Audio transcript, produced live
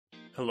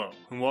Hello,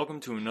 and welcome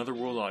to Another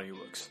World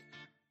Audiobooks.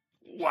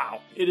 Wow,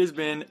 it has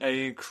been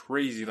a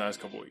crazy last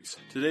couple weeks.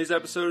 Today's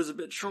episode is a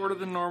bit shorter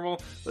than normal,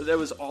 but that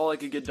was all I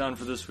could get done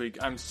for this week.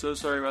 I'm so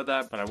sorry about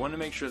that, but I wanted to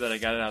make sure that I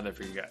got it out there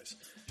for you guys.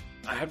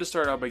 I have to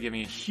start out by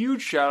giving a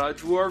huge shout out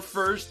to our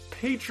first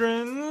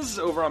patrons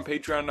over on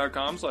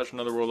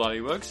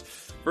patreon.com/anotherworldaudiobooks.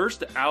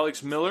 First,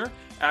 Alex Miller,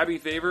 Abby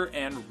Favor,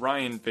 and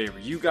Ryan Favor.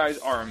 You guys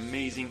are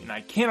amazing, and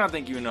I cannot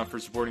thank you enough for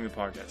supporting the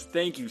podcast.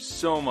 Thank you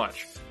so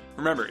much.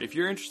 Remember, if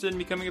you're interested in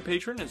becoming a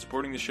patron and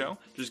supporting the show,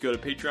 just go to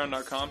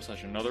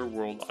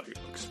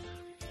patreon.com/anotherworldaudiobooks.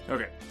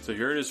 Okay, so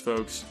here it is,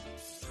 folks.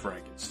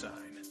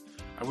 Frankenstein.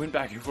 I went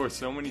back and forth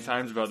so many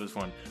times about this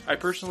one. I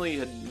personally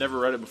had never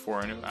read it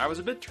before, and I was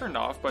a bit turned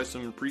off by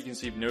some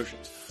preconceived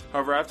notions.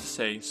 However, I have to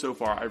say, so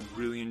far, I've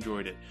really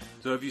enjoyed it.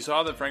 So if you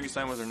saw that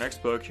Frankenstein was our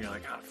next book, and you're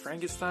like,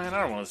 Frankenstein?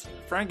 I don't want to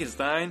listen to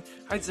Frankenstein.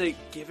 I'd say,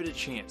 give it a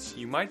chance.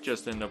 You might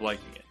just end up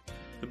liking it.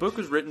 The book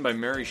was written by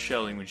Mary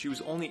Shelley when she was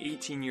only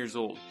 18 years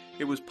old.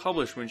 It was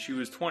published when she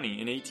was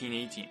 20 in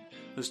 1818.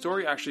 The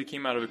story actually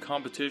came out of a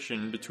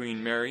competition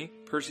between Mary,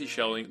 Percy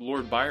Shelley,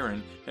 Lord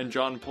Byron, and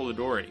John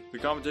Polidori. The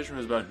competition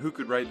was about who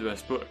could write the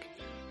best book.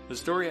 The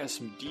story has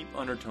some deep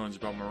undertones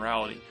about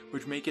morality,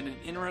 which make it an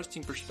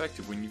interesting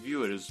perspective when you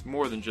view it as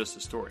more than just a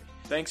story.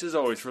 Thanks as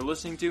always for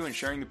listening to and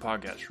sharing the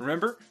podcast.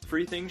 Remember,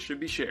 free things should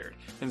be shared.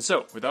 And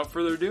so, without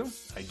further ado,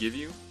 I give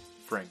you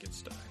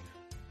Frankenstein.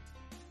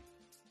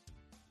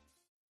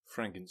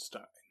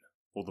 Frankenstein,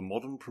 or the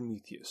Modern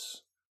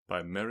Prometheus,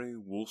 by Mary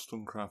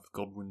Wollstonecraft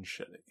Godwin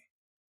Shelley.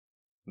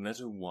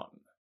 Letter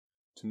 1.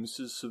 To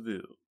Mrs.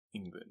 Saville,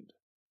 England,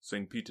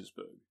 St.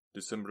 Petersburg,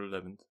 December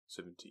 11th,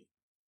 17.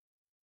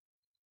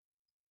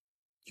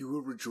 You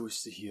will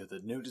rejoice to hear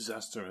that no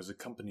disaster has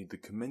accompanied the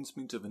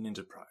commencement of an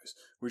enterprise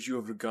which you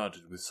have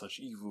regarded with such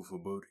evil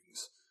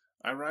forebodings.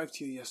 I arrived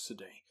here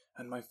yesterday,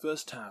 and my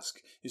first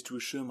task is to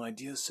assure my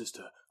dear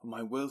sister of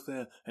my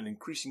welfare and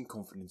increasing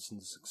confidence in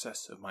the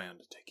success of my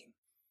undertaking.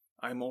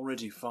 I am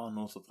already far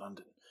north of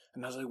London,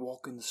 and as I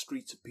walk in the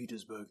streets of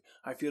Petersburg,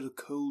 I feel a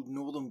cold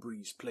northern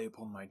breeze play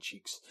upon my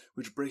cheeks,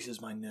 which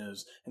braces my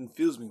nerves and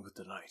fills me with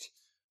delight.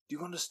 Do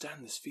you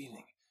understand this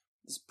feeling?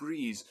 This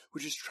breeze,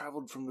 which has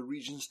travelled from the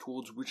regions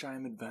towards which I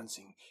am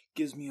advancing,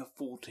 gives me a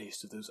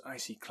foretaste of those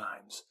icy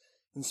climes.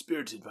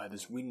 Inspirited by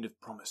this wind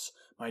of promise,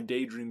 my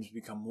daydreams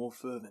become more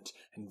fervent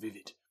and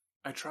vivid.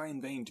 I try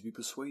in vain to be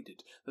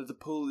persuaded that the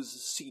pole is the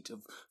seat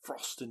of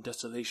frost and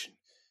desolation.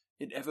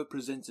 It ever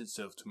presents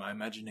itself to my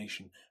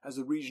imagination as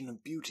a region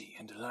of beauty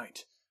and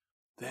delight.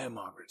 There,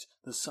 Margaret,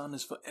 the sun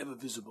is for ever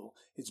visible,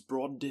 its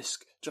broad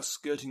disk just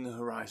skirting the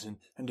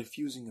horizon and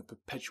diffusing a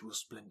perpetual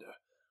splendour.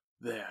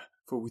 There,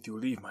 for with your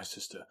leave, my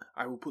sister,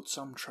 I will put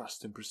some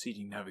trust in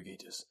preceding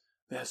navigators.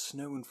 There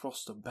snow and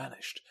frost are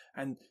banished,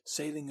 and,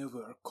 sailing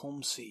over a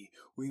calm sea,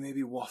 we may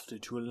be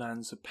wafted to a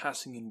land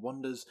surpassing in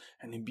wonders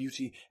and in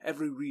beauty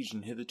every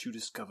region hitherto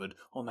discovered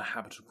on the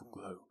habitable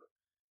globe.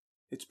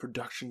 Its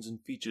productions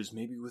and features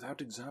may be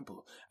without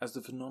example, as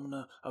the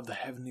phenomena of the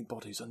heavenly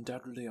bodies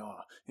undoubtedly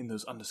are in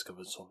those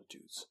undiscovered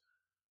solitudes.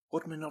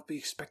 What may not be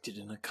expected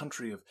in a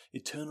country of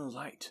eternal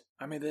light?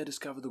 I may there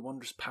discover the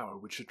wondrous power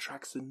which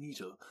attracts the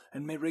needle,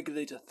 and may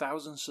regulate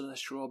 1,000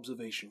 celestial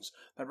observations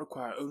that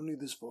require only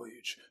this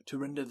voyage to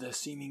render their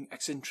seeming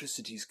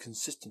eccentricities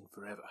consistent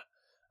forever.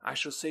 I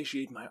shall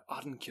satiate my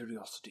ardent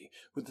curiosity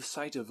with the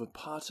sight of a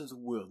part of the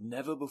world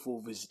never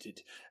before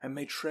visited, and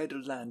may tread a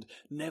land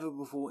never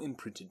before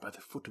imprinted by the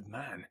foot of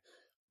man.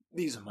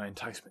 These are my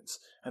enticements,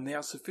 and they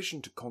are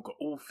sufficient to conquer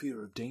all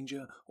fear of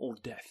danger or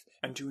death,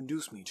 and to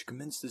induce me to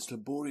commence this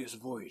laborious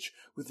voyage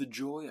with the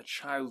joy a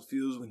child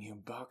feels when he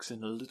embarks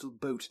in a little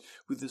boat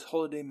with his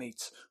holiday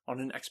mates on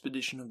an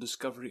expedition of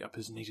discovery up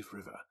his native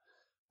river.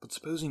 But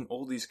supposing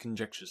all these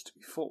conjectures to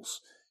be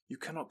false, you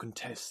cannot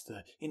contest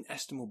the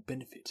inestimable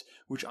benefit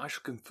which I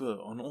shall confer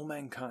on all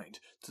mankind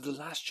to the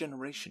last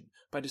generation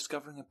by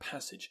discovering a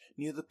passage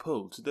near the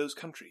pole to those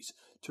countries,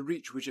 to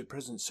reach which at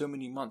present so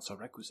many months are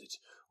requisite,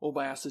 or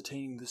by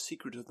ascertaining the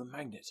secret of the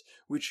magnet,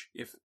 which,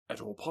 if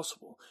at all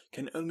possible,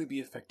 can only be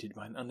effected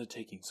by an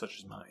undertaking such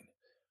as mine.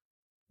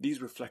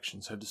 These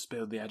reflections have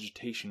dispelled the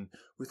agitation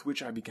with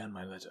which I began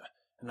my letter,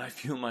 and I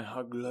feel my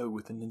heart glow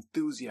with an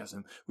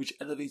enthusiasm which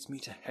elevates me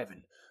to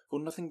heaven, for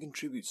nothing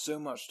contributes so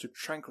much to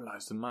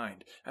tranquilize the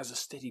mind as a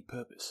steady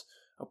purpose,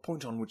 a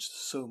point on which the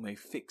soul may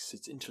fix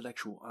its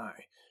intellectual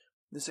eye.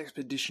 This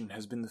expedition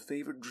has been the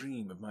favourite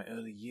dream of my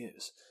early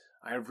years.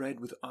 I have read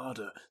with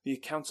ardour the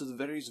accounts of the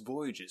various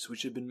voyages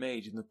which had been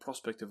made in the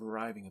prospect of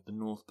arriving at the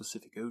North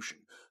Pacific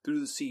Ocean through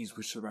the seas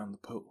which surround the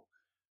pole.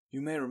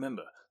 You may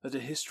remember that a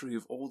history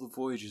of all the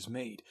voyages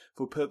made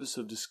for purpose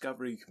of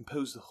discovery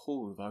composed the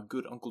whole of our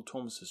good Uncle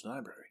Thomas's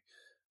library.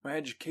 My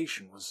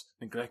education was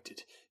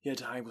neglected,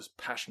 yet I was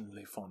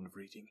passionately fond of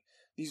reading.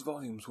 These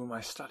volumes were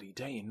my study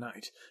day and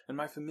night, and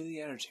my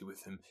familiarity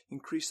with them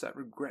increased that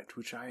regret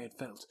which I had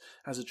felt,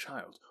 as a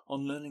child,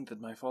 on learning that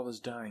my father's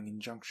dying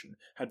injunction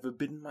had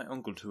forbidden my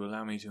uncle to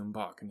allow me to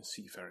embark in a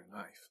seafaring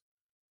life.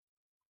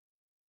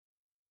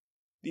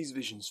 These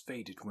visions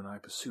faded when I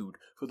pursued,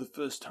 for the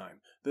first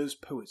time, those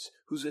poets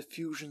whose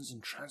effusions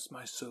entranced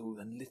my soul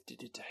and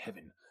lifted it to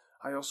heaven.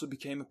 I also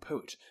became a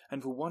poet,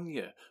 and for 1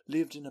 year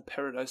lived in a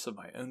paradise of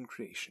my own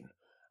creation.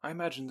 I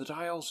imagined that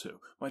I also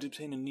might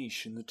obtain a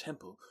niche in the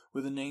temple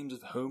where the names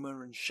of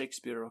Homer and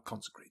Shakespeare are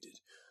consecrated.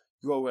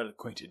 You are well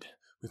acquainted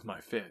with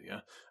my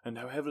failure, and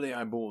how heavily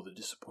I bore the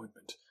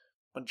disappointment.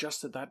 But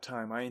just at that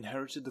time I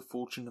inherited the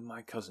fortune of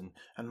my cousin,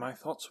 and my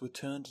thoughts were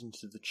turned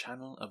into the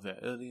channel of their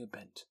earlier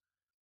bent.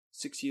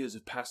 6 years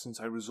have passed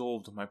since I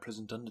resolved on my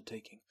present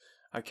undertaking.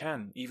 I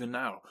can, even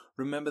now,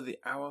 remember the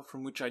hour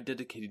from which I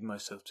dedicated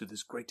myself to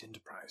this great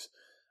enterprise.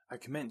 I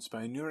commenced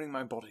by inuring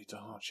my body to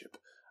hardship.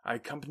 I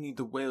accompanied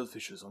the whale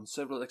fishers on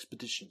several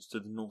expeditions to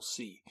the North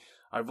Sea.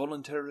 I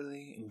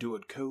voluntarily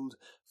endured cold,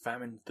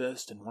 famine,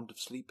 thirst, and want of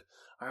sleep.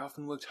 I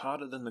often worked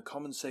harder than the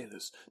common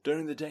sailors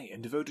during the day,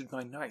 and devoted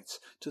my nights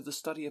to the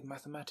study of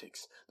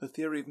mathematics, the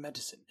theory of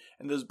medicine,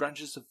 and those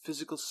branches of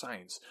physical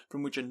science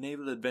from which a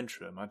naval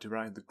adventurer might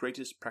derive the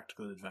greatest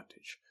practical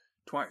advantage.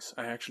 Twice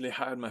I actually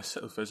hired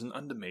myself as an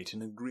undermate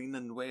in a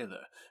Greenland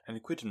whaler, and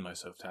acquitted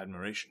myself to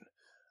admiration.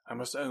 I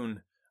must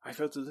own, I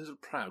felt a little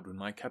proud when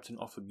my captain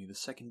offered me the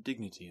second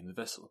dignity in the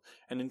vessel,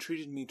 and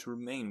entreated me to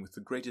remain with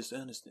the greatest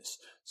earnestness,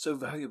 so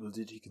valuable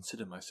did he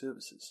consider my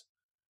services.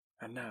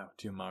 And now,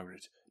 dear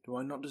Margaret, do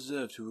I not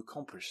deserve to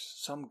accomplish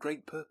some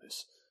great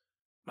purpose?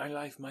 My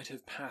life might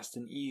have passed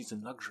in ease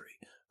and luxury,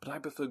 but I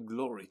prefer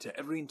glory to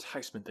every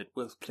enticement that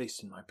wealth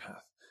placed in my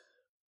path.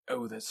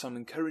 Oh, that some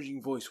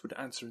encouraging voice would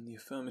answer in the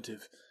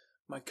affirmative!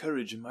 My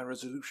courage and my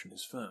resolution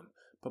is firm,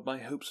 but my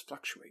hopes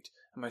fluctuate,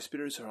 and my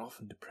spirits are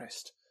often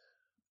depressed.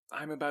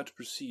 I am about to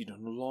proceed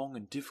on a long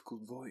and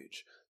difficult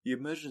voyage, the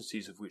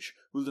emergencies of which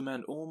will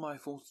demand all my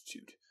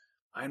fortitude.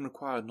 I am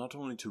required not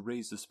only to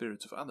raise the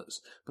spirits of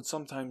others, but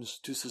sometimes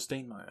to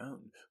sustain my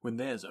own, when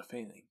theirs are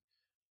failing.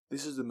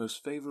 This is the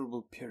most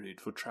favourable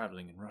period for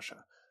travelling in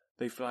Russia.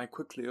 They fly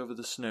quickly over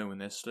the snow in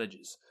their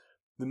sledges.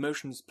 The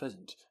motion is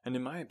pleasant, and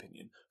in my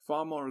opinion,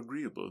 far more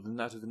agreeable than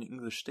that of an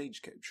English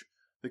stagecoach.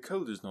 The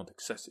cold is not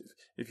excessive,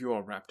 if you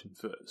are wrapped in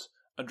furs,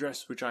 a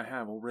dress which I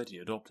have already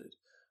adopted.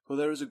 For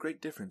there is a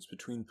great difference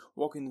between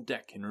walking the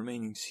deck and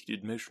remaining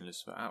seated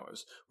motionless for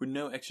hours, when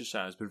no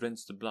exercise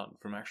prevents the blood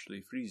from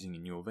actually freezing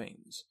in your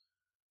veins.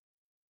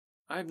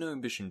 I have no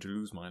ambition to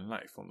lose my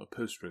life on the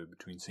post road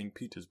between St.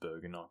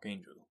 Petersburg and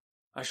Archangel.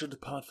 I shall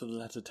depart for the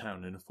latter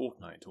town in a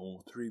fortnight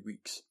or 3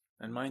 weeks,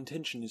 and my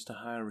intention is to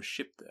hire a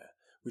ship there,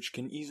 which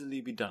can easily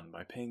be done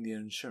by paying the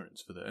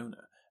insurance for the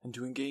owner, and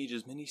to engage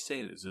as many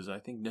sailors as I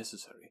think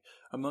necessary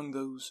among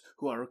those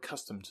who are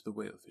accustomed to the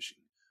whale fishing.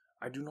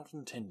 I do not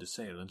intend to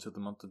sail until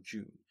the month of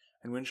June,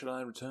 and when shall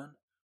I return?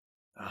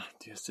 Ah,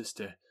 dear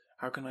sister,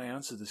 how can I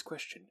answer this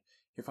question?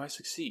 If I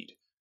succeed,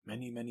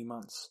 many, many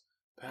months,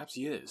 perhaps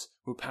years,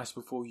 will pass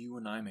before you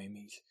and I may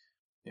meet.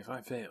 If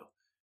I fail,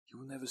 you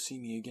will never see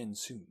me again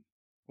soon,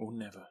 or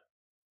never.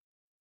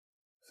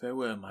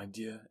 Farewell, my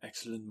dear,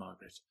 excellent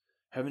Margaret.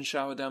 Heaven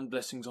shower down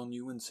blessings on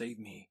you and save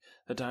me,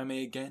 that I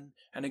may again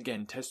and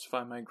again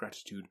testify my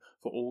gratitude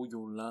for all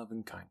your love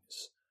and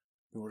kindness.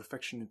 Your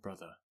affectionate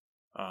brother,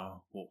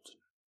 R. Walton.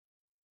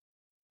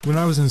 When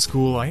I was in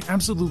school, I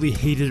absolutely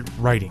hated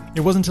writing.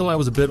 It wasn't until I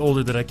was a bit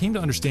older that I came to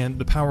understand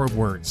the power of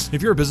words.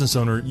 If you're a business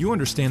owner, you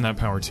understand that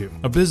power too.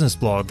 A business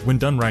blog, when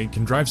done right,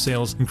 can drive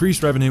sales,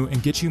 increase revenue,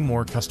 and get you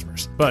more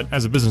customers. But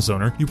as a business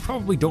owner, you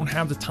probably don't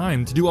have the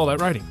time to do all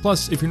that writing.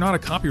 Plus, if you're not a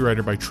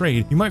copywriter by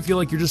trade, you might feel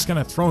like you're just kind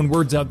of throwing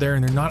words out there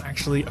and they're not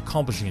actually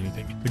accomplishing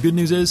anything. The good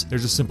news is,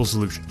 there's a simple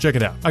solution. Check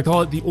it out. I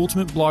call it the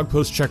Ultimate Blog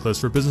Post Checklist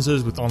for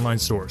businesses with online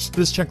stores.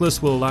 This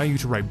checklist will allow you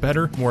to write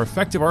better, more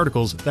effective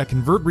articles that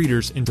convert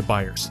readers into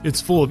buyers.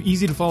 It's full of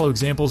easy-to-follow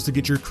examples to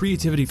get your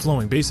creativity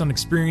flowing based on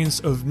experience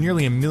of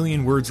nearly 1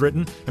 million words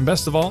written, and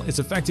best of all, it's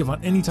effective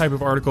on any type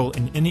of article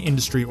in any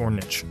industry or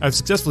niche. I've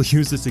successfully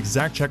used this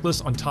exact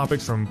checklist on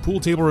topics from pool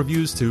table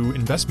reviews to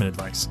investment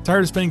advice.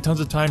 Tired of spending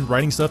tons of time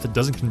writing stuff that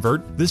doesn't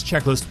convert? This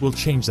checklist will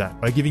change that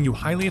by giving you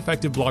highly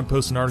effective blog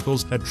posts and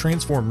articles that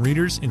transform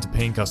readers into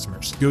paying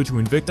customers. Go to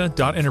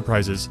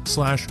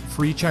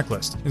invicta.enterprises/free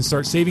checklist and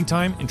start saving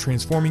time and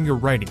transforming your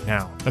writing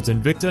now. That's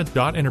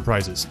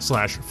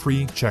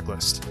invicta.enterprises/free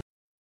checklist.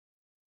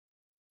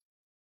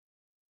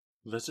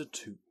 Letter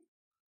 2.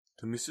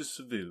 To Mrs.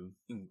 Saville,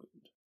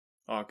 England.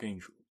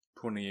 Archangel,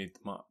 28th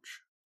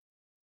March.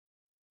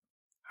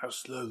 How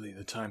slowly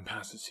the time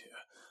passes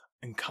here,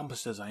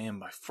 encompassed as I am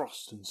by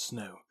frost and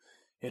snow,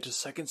 yet a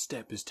second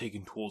step is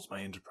taken towards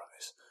my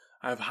enterprise.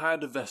 I have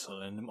hired a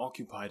vessel and am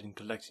occupied in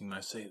collecting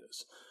my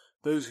sailors.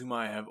 Those whom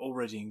I have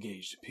already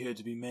engaged appear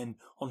to be men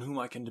on whom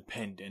I can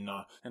depend and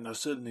are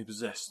certainly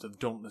possessed of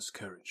dauntless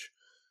courage.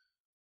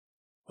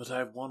 But I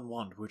have one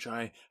want which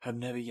I have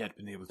never yet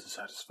been able to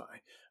satisfy,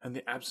 and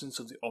the absence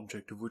of the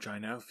object of which I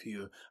now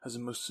feel as a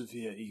most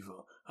severe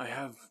evil. I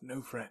have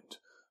no friend,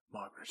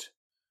 Margaret.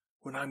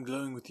 When I am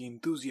glowing with the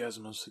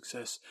enthusiasm of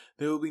success,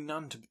 there will be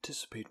none to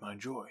participate my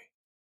joy.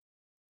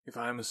 If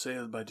I am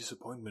assailed by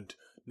disappointment,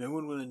 no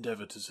one will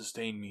endeavour to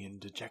sustain me in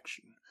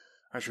dejection.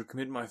 I shall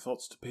commit my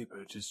thoughts to paper,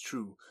 it is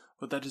true,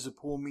 but that is a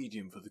poor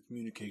medium for the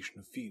communication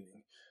of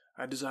feeling.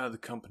 I desire the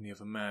company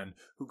of a man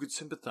who could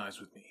sympathize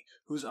with me,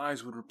 whose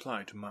eyes would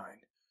reply to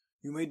mine.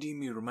 You may deem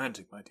me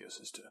romantic, my dear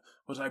sister,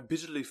 but I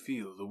bitterly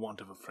feel the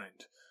want of a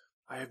friend.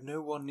 I have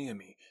no one near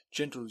me,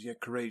 gentle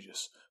yet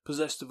courageous,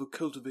 possessed of a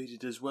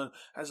cultivated as well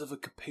as of a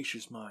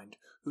capacious mind,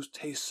 whose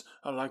tastes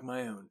are like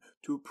my own,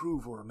 to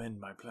approve or amend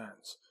my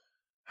plans.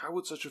 How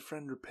would such a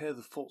friend repair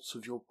the faults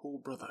of your poor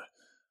brother?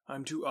 I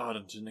am too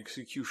ardent in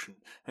execution,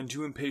 and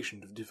too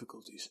impatient of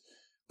difficulties.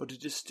 But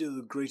it is still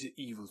a greater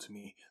evil to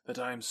me that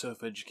I am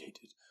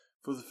self-educated.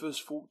 For the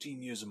first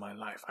 14 years of my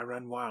life I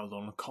ran wild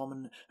on a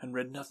common, and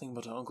read nothing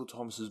but Uncle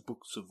Thomas's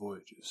books of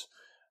voyages.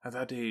 At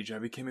that age I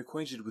became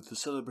acquainted with the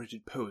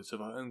celebrated poets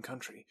of our own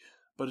country,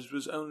 but it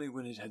was only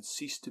when it had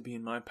ceased to be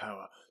in my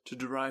power to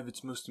derive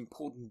its most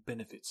important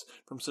benefits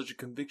from such a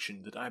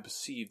conviction that I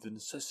perceived the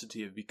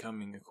necessity of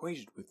becoming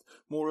acquainted with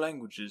more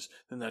languages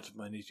than that of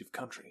my native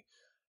country.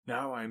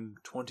 Now I am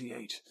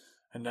 28,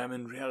 and am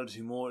in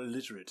reality more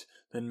illiterate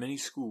than many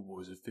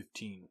schoolboys of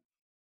 15.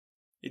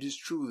 It is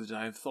true that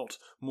I have thought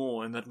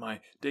more and that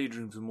my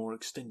daydreams are more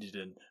extended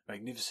and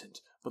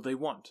magnificent, but they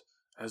want,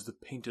 as the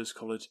painters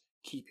call it,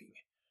 keeping,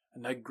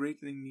 and I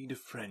greatly need a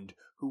friend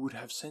who would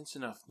have sense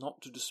enough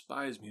not to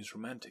despise me as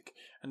romantic,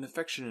 and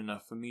affection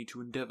enough for me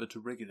to endeavour to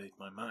regulate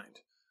my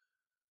mind.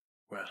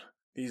 Well,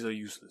 these are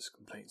useless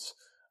complaints.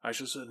 I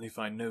shall certainly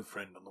find no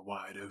friend on the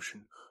wide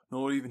ocean,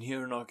 nor even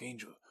here in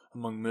Archangel,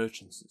 among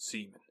merchants and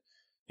seamen.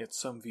 Yet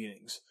some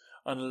feelings,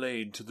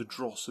 unallayed to the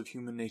dross of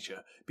human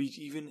nature, beat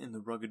even in the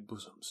rugged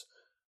bosoms.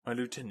 My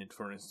lieutenant,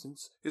 for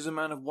instance, is a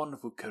man of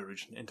wonderful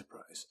courage and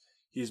enterprise.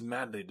 He is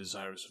madly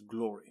desirous of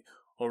glory,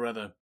 or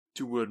rather,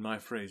 to word my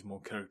phrase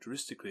more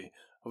characteristically,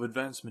 of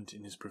advancement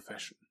in his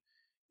profession.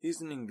 He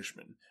is an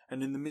Englishman,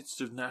 and in the midst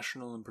of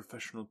national and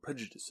professional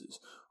prejudices,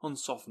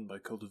 unsoftened by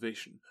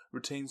cultivation,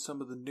 retains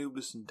some of the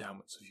noblest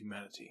endowments of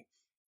humanity.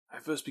 I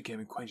first became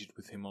acquainted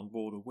with him on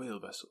board a whale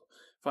vessel.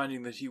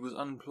 Finding that he was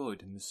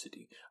unemployed in the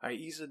city, I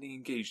easily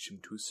engaged him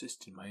to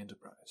assist in my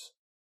enterprise.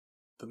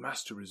 The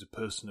master is a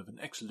person of an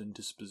excellent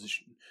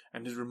disposition,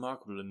 and is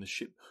remarkable in the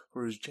ship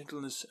for his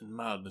gentleness and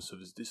mildness of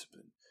his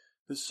discipline.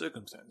 This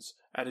circumstance,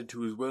 added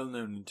to his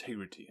well-known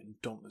integrity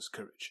and dauntless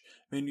courage,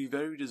 made me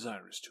very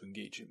desirous to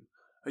engage him.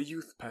 A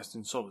youth passed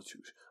in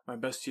solitude, my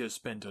best years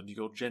spent under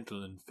your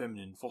gentle and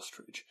feminine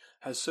fosterage,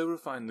 has so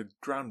refined the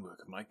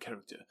groundwork of my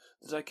character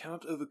that I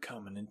cannot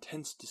overcome an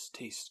intense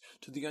distaste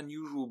to the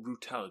unusual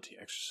brutality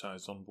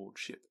exercised on board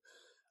ship.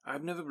 I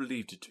have never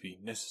believed it to be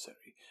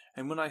necessary,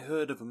 and when I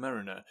heard of a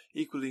mariner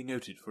equally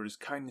noted for his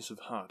kindness of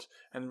heart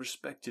and the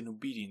respect and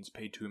obedience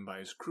paid to him by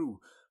his crew,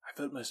 I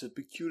felt myself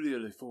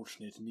peculiarly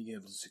fortunate in being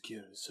able to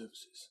secure his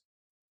services.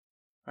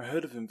 I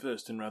heard of him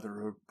first in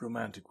rather a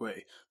romantic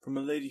way, from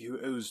a lady who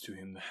owes to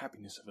him the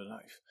happiness of her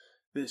life.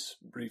 This,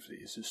 briefly,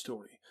 is his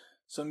story.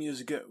 Some years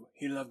ago,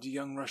 he loved a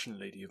young Russian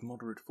lady of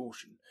moderate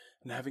fortune,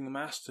 and having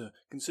amassed a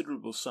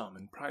considerable sum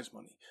in prize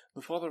money,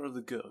 the father of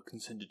the girl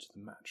consented to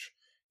the match.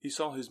 He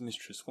saw his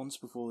mistress once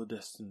before the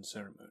destined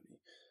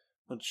ceremony,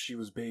 but she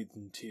was bathed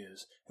in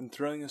tears, and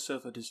throwing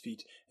herself at his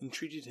feet,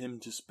 entreated him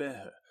to spare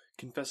her,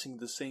 confessing at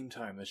the same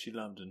time that she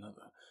loved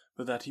another,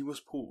 but that he was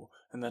poor,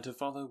 and that her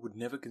father would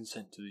never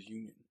consent to the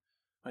union.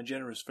 My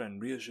generous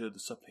friend reassured the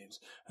suppliant,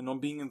 and on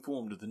being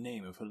informed of the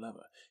name of her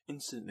lover,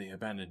 instantly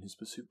abandoned his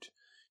pursuit.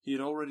 He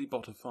had already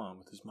bought a farm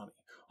with his money,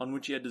 on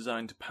which he had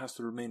designed to pass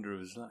the remainder of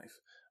his life,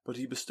 but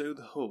he bestowed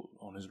the whole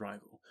on his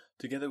rival,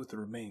 together with the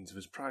remains of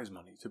his prize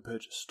money to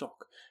purchase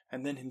stock,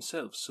 and then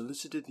himself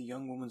solicited the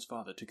young woman's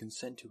father to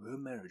consent to her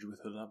marriage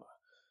with her lover.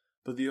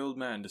 But the old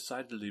man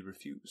decidedly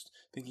refused,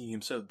 thinking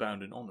himself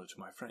bound in honour to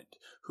my friend,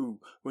 who,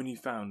 when he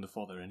found the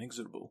father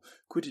inexorable,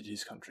 quitted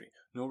his country,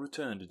 nor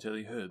returned until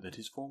he heard that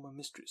his former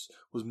mistress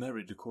was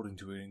married according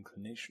to her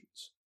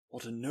inclinations.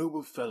 What a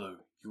noble fellow,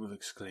 you will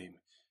exclaim.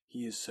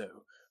 He is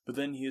so, but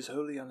then he is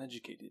wholly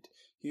uneducated.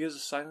 He is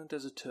as silent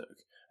as a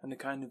Turk, and a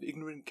kind of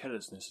ignorant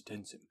carelessness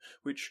attends him,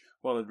 which,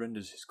 while it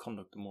renders his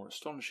conduct the more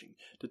astonishing,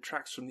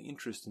 detracts from the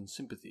interest and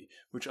sympathy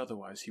which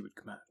otherwise he would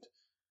command.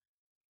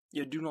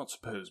 Yet do not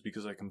suppose,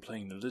 because I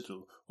complain a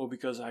little, or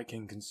because I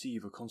can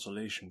conceive a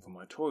consolation for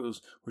my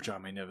toils, which I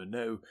may never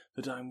know,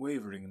 that I am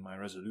wavering in my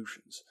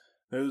resolutions.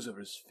 Those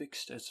are as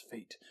fixed as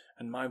fate,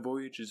 and my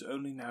voyage is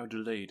only now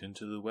delayed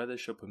until the weather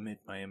shall permit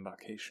my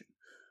embarkation.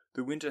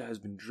 The winter has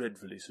been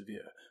dreadfully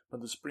severe,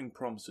 but the spring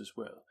promises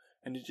well,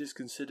 and it is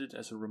considered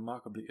as a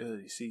remarkably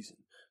early season,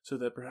 so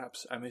that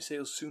perhaps I may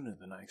sail sooner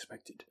than I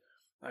expected.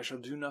 I shall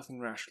do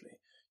nothing rashly.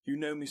 You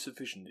know me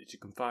sufficiently to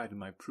confide in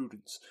my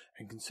prudence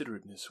and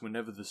considerateness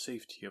whenever the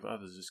safety of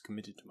others is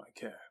committed to my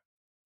care.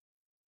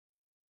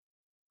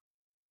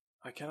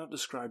 I cannot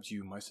describe to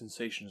you my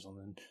sensations on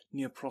the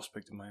near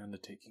prospect of my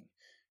undertaking.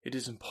 It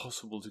is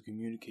impossible to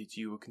communicate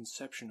to you a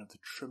conception of the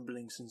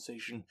trembling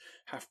sensation,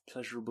 half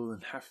pleasurable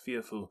and half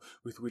fearful,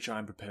 with which I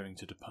am preparing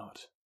to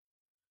depart.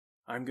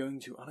 I am going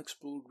to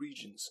unexplored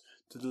regions,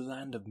 to the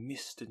land of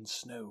mist and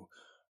snow,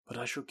 but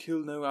I shall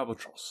kill no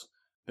albatross.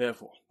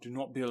 Therefore, do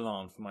not be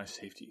alarmed for my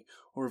safety,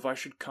 or if I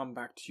should come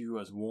back to you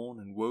as worn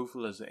and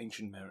woeful as the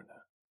ancient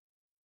mariner.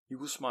 You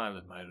will smile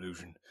at my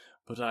illusion,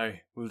 but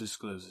I will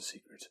disclose a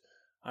secret.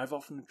 I have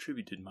often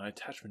attributed my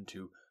attachment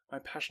to, my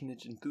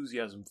passionate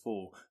enthusiasm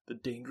for, the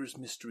dangerous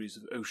mysteries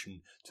of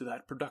ocean to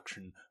that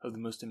production of the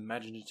most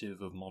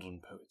imaginative of modern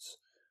poets.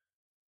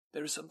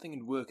 There is something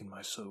at work in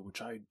my soul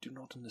which I do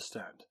not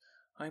understand.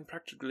 I am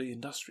practically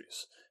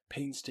industrious,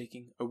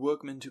 painstaking, a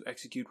workman to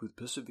execute with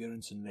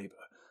perseverance and labour,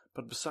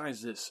 but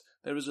besides this,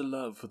 there is a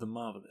love for the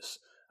marvellous,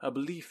 a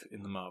belief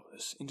in the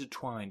marvellous,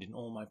 intertwined in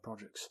all my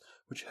projects,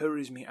 which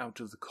hurries me out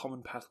of the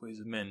common pathways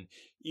of men,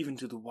 even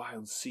to the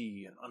wild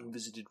sea and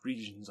unvisited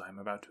regions I am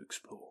about to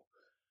explore.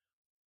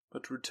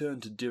 But to return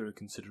to dearer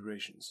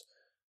considerations.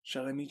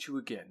 Shall I meet you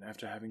again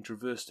after having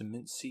traversed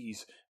immense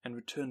seas, and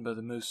returned by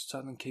the most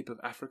southern cape of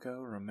Africa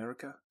or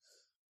America?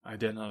 I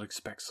dare not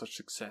expect such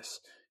success,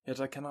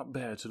 yet I cannot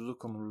bear to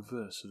look on the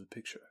reverse of the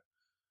picture.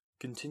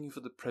 Continue for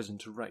the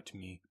present to write to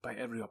me by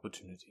every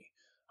opportunity.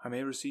 I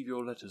may receive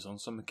your letters on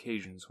some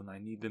occasions when I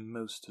need them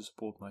most to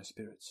support my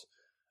spirits.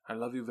 I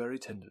love you very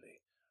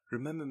tenderly.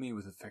 Remember me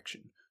with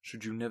affection,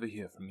 should you never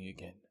hear from me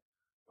again.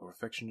 Your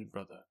affectionate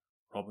brother,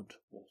 Robert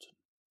Walton.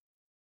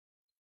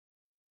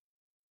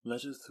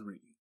 Letter 3.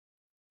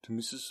 To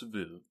Mrs.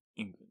 Saville,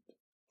 England,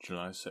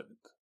 July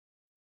 7th.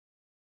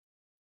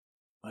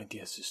 My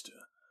dear sister,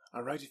 I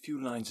write a few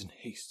lines in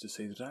haste to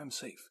say that I am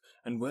safe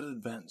and well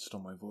advanced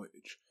on my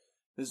voyage.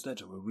 This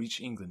letter will reach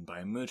England by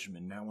a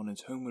merchantman now on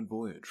its homeward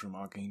voyage from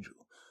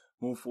Archangel,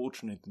 more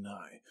fortunate than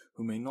I,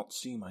 who may not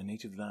see my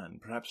native land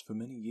perhaps for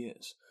many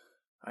years.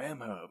 I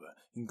am, however,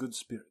 in good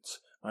spirits.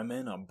 My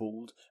men are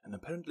bold and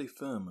apparently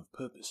firm of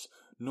purpose,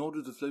 nor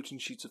do the floating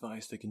sheets of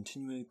ice that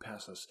continually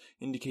pass us,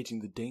 indicating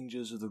the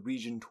dangers of the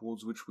region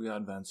towards which we are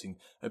advancing,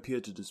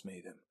 appear to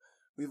dismay them.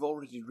 We have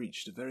already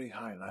reached a very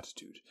high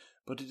latitude,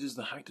 but it is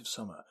the height of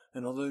summer,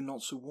 and although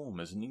not so warm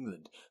as in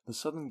England, the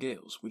southern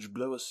gales, which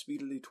blow us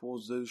speedily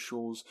towards those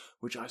shores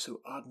which I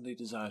so ardently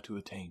desire to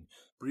attain,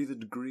 breathe a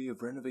degree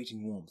of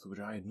renovating warmth which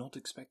I had not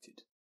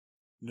expected.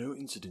 No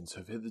incidents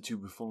have hitherto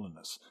befallen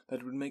us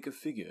that would make a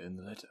figure in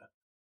the letter.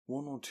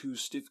 One or two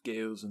stiff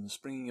gales and the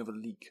springing of a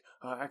leak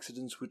are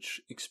accidents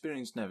which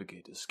experienced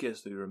navigators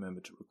scarcely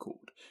remember to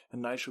record,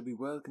 and I shall be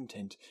well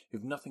content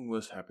if nothing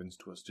worse happens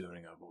to us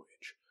during our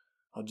voyage.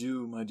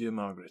 Adieu, my dear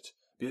Margaret.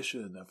 Be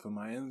assured that for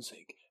my own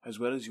sake, as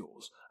well as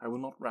yours, I will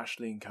not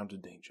rashly encounter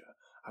danger.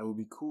 I will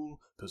be cool,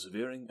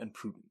 persevering, and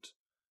prudent.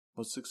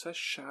 But success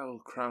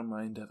shall crown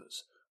my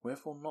endeavours.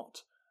 Wherefore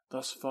not?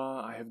 Thus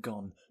far I have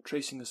gone,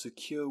 tracing a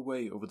secure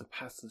way over the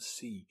pathless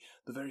sea,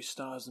 the very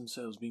stars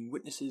themselves being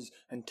witnesses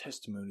and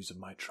testimonies of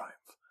my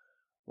triumph.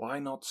 Why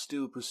not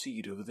still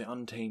proceed over the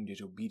untamed yet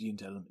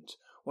obedient element?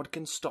 What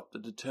can stop the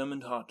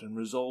determined heart and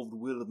resolved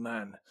will of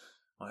man?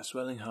 My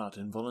swelling heart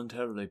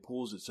involuntarily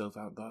pours itself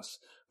out thus,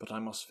 but I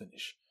must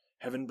finish.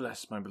 Heaven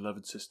bless my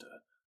beloved sister,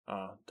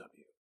 R.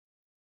 W.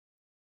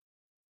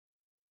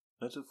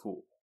 Letter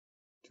 4.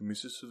 To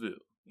Mrs.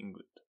 Saville,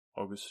 England,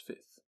 August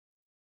 5th.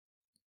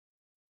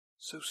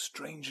 So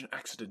strange an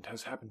accident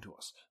has happened to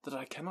us that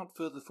I cannot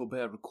further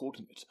forbear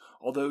recording it,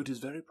 although it is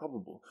very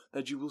probable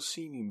that you will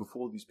see me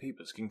before these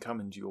papers can come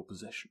into your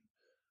possession.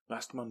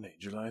 Last Monday,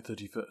 July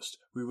 31st,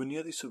 we were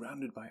nearly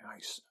surrounded by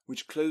ice,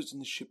 which closed in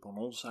the ship on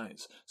all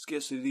sides,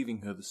 scarcely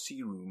leaving her the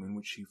sea-room in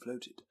which she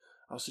floated.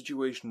 Our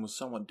situation was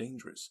somewhat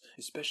dangerous,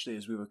 especially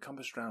as we were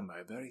compassed round by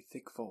a very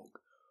thick fog.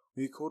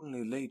 We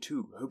accordingly lay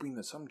to, hoping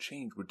that some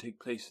change would take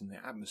place in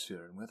the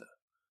atmosphere and weather.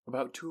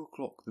 About 2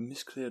 o'clock the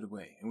mist cleared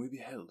away, and we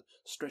beheld,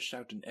 stretched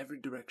out in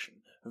every direction,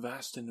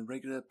 vast and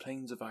irregular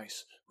plains of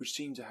ice, which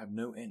seemed to have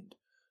no end.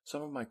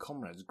 Some of my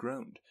comrades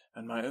groaned,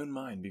 and my own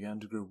mind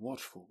began to grow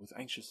watchful with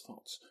anxious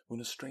thoughts,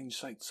 when a strange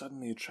sight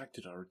suddenly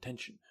attracted our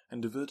attention,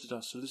 and diverted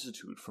our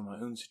solicitude from our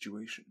own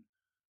situation.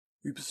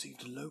 We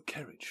perceived a low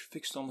carriage,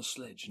 fixed on a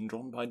sledge and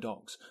drawn by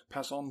dogs,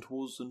 pass on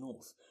towards the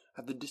north.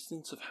 At the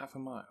distance of half a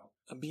mile,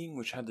 a being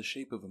which had the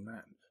shape of a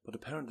man, but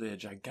apparently a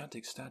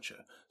gigantic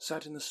stature,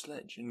 sat in the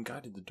sledge and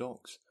guided the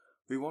dogs.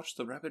 We watched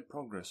the rapid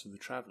progress of the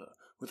traveller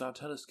with our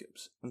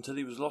telescopes until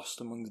he was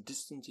lost among the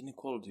distant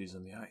inequalities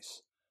of the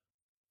ice.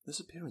 This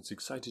appearance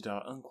excited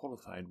our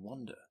unqualified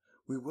wonder.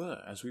 We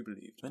were, as we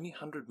believed, many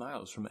hundred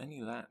miles from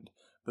any land,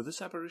 but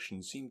this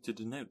apparition seemed to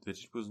denote that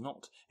it was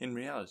not, in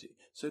reality,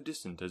 so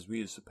distant as we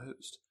had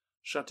supposed.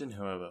 Shut in,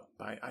 however,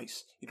 by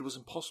ice, it was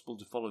impossible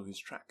to follow his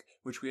track,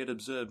 which we had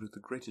observed with the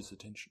greatest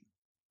attention.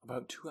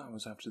 About 2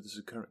 hours after this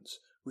occurrence,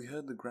 we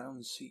heard the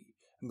ground sea,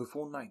 and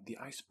before night the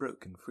ice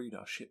broke and freed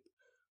our ship.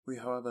 We,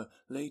 however,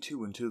 lay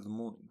to until the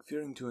morning,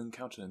 fearing to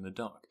encounter in the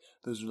dark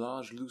those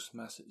large loose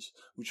masses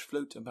which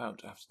float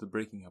about after the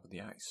breaking up of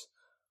the ice.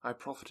 I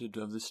profited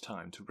of this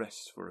time to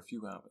rest for a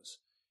few hours.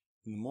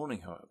 In the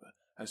morning, however,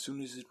 as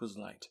soon as it was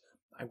light,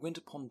 I went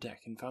upon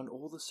deck and found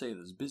all the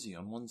sailors busy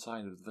on one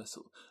side of the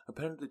vessel,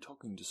 apparently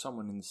talking to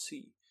someone in the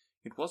sea.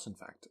 It was, in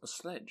fact, a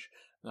sledge,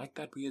 like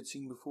that we had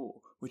seen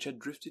before, which had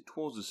drifted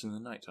towards us in the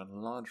night on a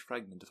large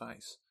fragment of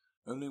ice.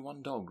 Only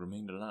one dog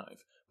remained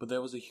alive, but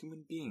there was a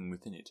human being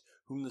within it,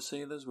 whom the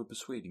sailors were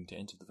persuading to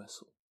enter the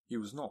vessel. He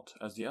was not,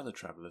 as the other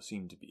traveller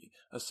seemed to be,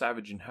 a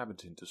savage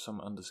inhabitant of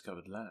some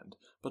undiscovered land,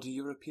 but a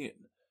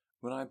European.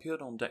 When I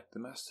appeared on deck, the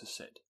master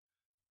said,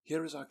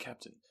 Here is our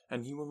captain,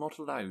 and he will not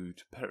allow you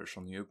to perish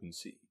on the open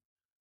sea."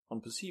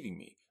 On perceiving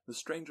me, the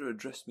stranger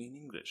addressed me in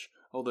English,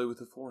 although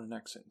with a foreign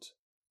accent.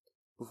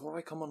 "Before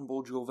I come on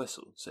board your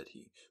vessel," said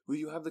he, "will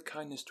you have the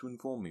kindness to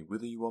inform me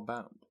whither you are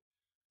bound?"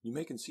 You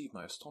may conceive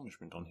my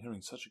astonishment on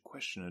hearing such a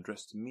question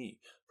addressed to me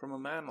from a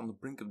man on the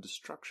brink of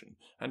destruction,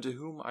 and to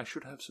whom I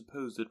should have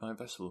supposed that my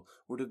vessel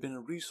would have been a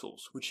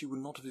resource which he would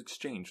not have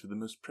exchanged for the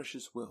most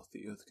precious wealth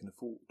the earth can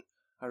afford.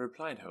 I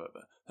replied,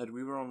 however, that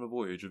we were on a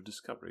voyage of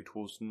discovery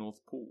towards the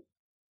North Pole.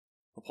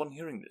 Upon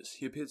hearing this,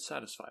 he appeared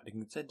satisfied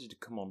and consented to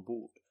come on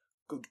board.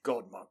 Good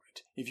God,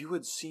 Margaret, if you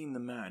had seen the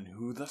man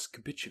who thus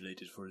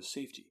capitulated for his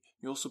safety,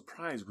 your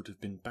surprise would have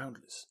been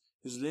boundless.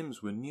 His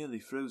limbs were nearly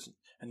frozen,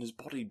 and his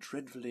body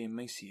dreadfully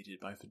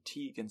emaciated by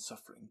fatigue and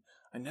suffering.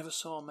 I never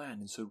saw a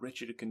man in so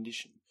wretched a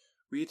condition.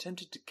 We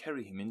attempted to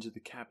carry him into the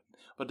cabin,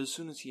 but as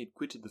soon as he had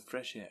quitted the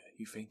fresh air,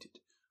 he fainted.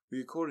 We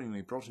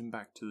accordingly brought him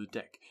back to the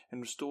deck, and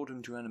restored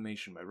him to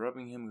animation by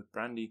rubbing him with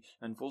brandy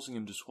and forcing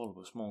him to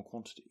swallow a small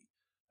quantity.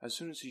 As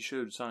soon as he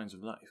showed signs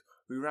of life,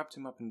 we wrapped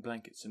him up in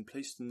blankets and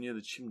placed him near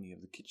the chimney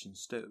of the kitchen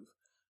stove.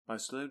 By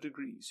slow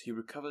degrees he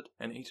recovered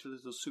and ate a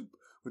little soup,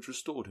 which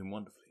restored him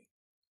wonderfully.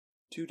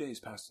 2 days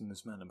passed in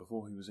this manner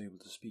before he was able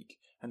to speak,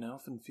 and I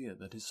often feared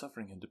that his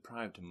suffering had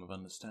deprived him of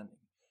understanding.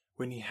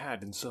 When he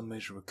had in some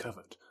measure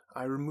recovered,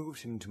 I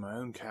removed him to my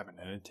own cabin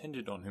and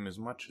attended on him as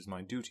much as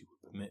my duty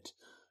would permit.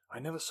 I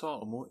never saw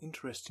a more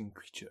interesting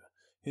creature.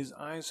 His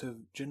eyes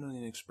have generally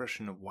an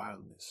expression of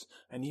wildness,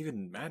 and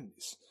even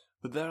madness,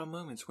 but there are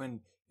moments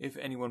when, if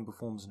anyone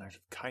performs an act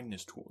of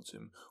kindness towards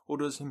him, or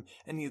does him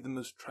any of the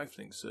most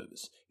trifling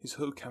service, his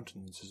whole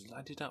countenance is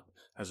lighted up,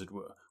 as it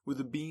were, with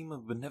a beam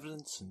of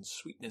benevolence and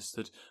sweetness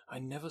that I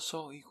never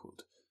saw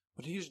equalled.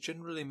 But he is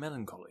generally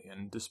melancholy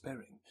and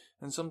despairing,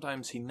 and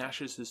sometimes he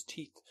gnashes his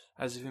teeth,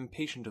 as if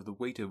impatient of the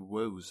weight of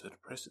woes that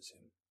oppresses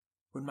him.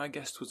 When my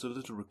guest was a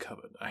little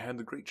recovered, I had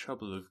the great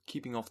trouble of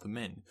keeping off the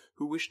men,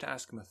 who wished to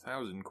ask him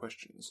 1,000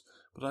 questions,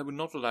 but I would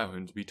not allow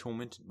him to be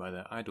tormented by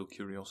their idle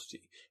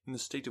curiosity, in the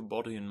state of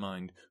body and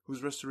mind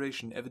whose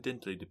restoration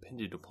evidently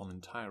depended upon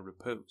entire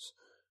repose.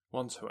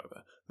 Once,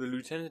 however, the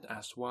lieutenant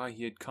asked why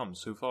he had come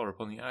so far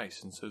upon the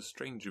ice in so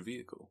strange a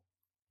vehicle.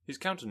 His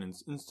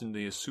countenance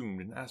instantly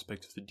assumed an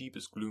aspect of the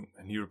deepest gloom,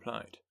 and he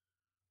replied,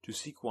 "To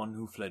seek one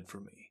who fled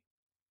from me."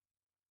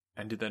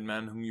 "And did that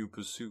man whom you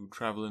pursued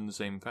travel in the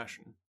same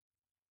fashion?"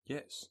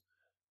 "Yes."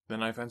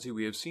 "Then I fancy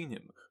we have seen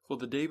him, for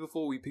the day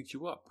before we picked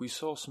you up, we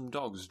saw some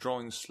dogs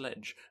drawing a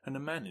sledge, and a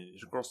man in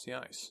it across the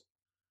ice."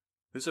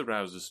 This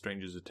aroused the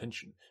stranger's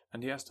attention,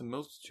 and he asked a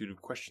multitude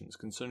of questions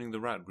concerning the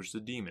route which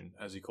the demon,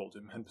 as he called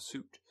him, had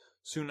pursued.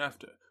 Soon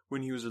after,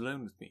 when he was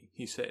alone with me,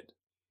 he said,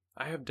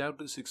 "I have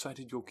doubtless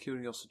excited your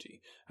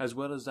curiosity, as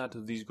well as that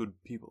of these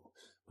good people,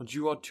 but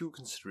you are too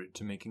considerate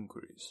to make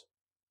inquiries."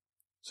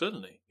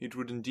 "Certainly, it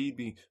would indeed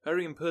be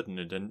very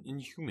impertinent and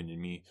inhuman in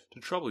me to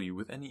trouble you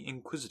with any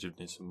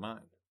inquisitiveness of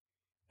mine.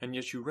 And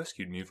yet you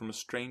rescued me from a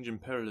strange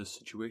and perilous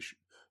situation.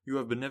 You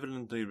have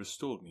benevolently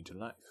restored me to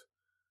life."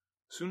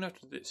 Soon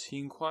after this, he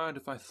inquired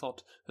if I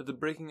thought that the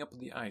breaking up of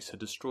the ice had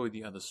destroyed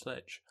the other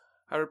sledge.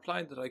 I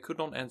replied that I could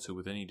not answer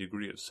with any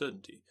degree of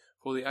certainty,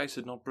 for the ice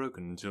had not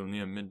broken until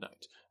near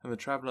midnight, and the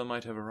traveller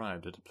might have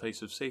arrived at a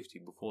place of safety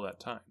before that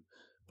time,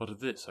 but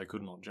of this I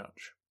could not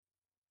judge.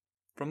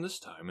 From this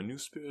time a new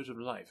spirit of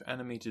life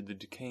animated the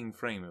decaying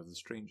frame of the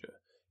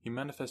stranger. He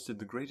manifested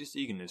the greatest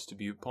eagerness to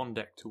be upon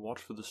deck to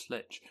watch for the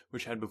sledge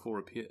which had before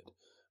appeared,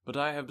 but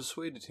I have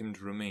persuaded him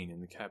to remain in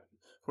the cabin,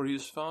 for he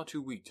is far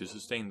too weak to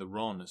sustain the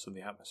rawness of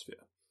the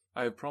atmosphere.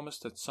 I have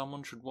promised that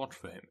someone should watch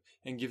for him,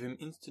 and give him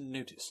instant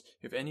notice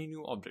if any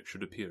new object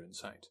should appear in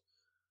sight.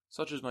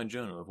 Such is my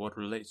journal of what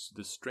relates to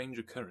this strange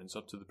occurrence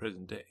up to the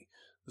present day.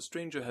 The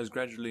stranger has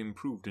gradually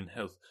improved in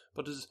health,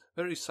 but is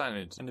very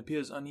silent and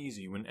appears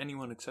uneasy when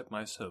anyone except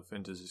myself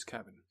enters his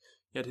cabin.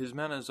 Yet his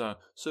manners are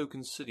so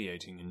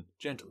conciliating and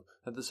gentle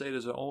that the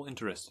sailors are all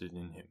interested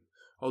in him,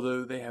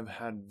 although they have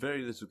had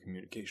very little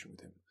communication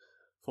with him.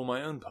 For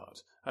my own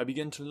part, I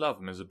begin to love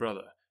him as a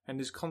brother, and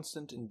his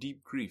constant and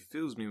deep grief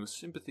fills me with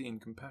sympathy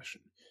and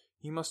compassion.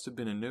 He must have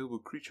been a noble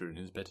creature in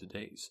his better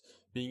days,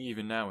 being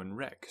even now in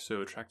wreck,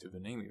 so attractive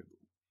and amiable.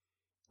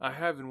 I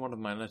have in one of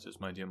my letters,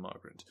 my dear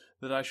Margaret,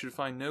 that I should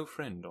find no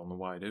friend on the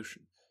wide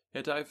ocean,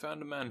 yet I have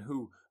found a man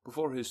who,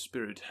 before his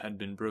spirit had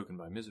been broken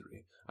by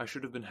misery, I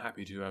should have been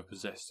happy to have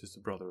possessed as the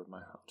brother of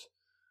my heart.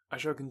 I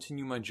shall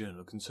continue my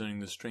journal concerning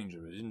the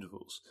stranger at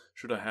intervals,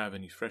 should I have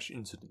any fresh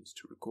incidents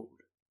to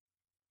record.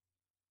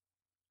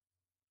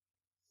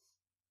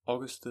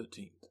 August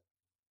 13th.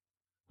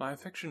 My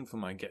affection for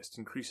my guest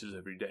increases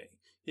every day.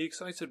 He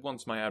excites at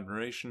once my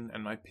admiration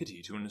and my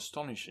pity to an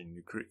astonishing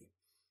degree.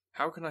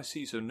 How can I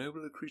see so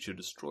noble a creature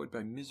destroyed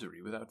by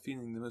misery without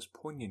feeling the most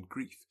poignant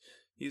grief?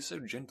 He is so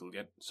gentle,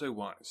 yet so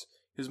wise.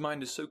 His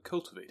mind is so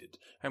cultivated,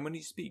 and when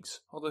he speaks,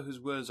 although his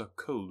words are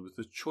cold with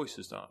the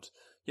choicest art,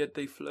 yet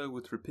they flow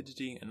with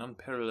rapidity and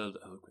unparalleled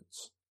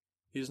eloquence.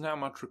 He is now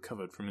much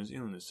recovered from his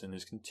illness and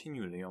is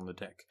continually on the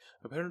deck,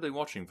 apparently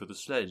watching for the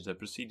sledge that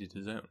preceded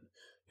his own.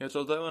 Yet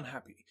although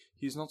unhappy,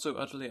 he is not so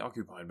utterly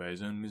occupied by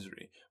his own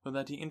misery, but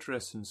that he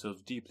interests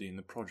himself deeply in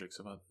the projects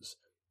of others.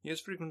 He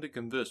has frequently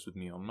conversed with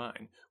me on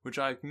mine, which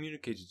I have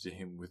communicated to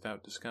him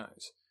without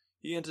disguise.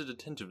 He entered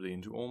attentively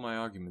into all my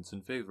arguments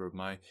in favour of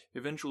my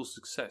eventual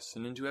success,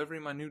 and into every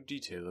minute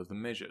detail of the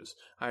measures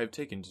I have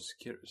taken to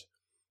secure it.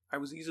 I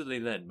was easily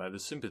led by the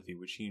sympathy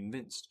which he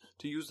evinced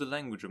to use the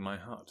language of my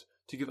heart,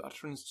 to give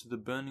utterance to the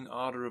burning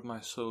ardour of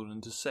my soul,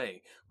 and to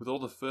say, with all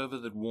the fervour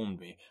that warmed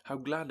me, how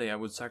gladly I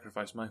would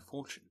sacrifice my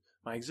fortune,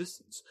 my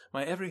existence,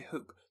 my every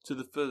hope, to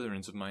the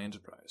furtherance of my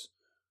enterprise.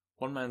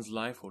 One man's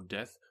life or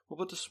death were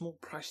but a small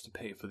price to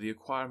pay for the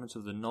acquirement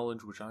of the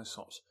knowledge which I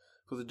sought,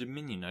 for the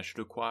dominion I should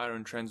acquire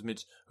and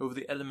transmit over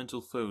the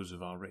elemental foes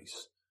of our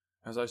race.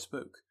 As I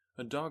spoke,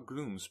 a dark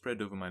gloom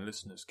spread over my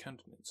listener's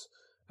countenance.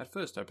 At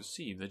first I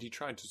perceived that he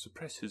tried to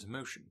suppress his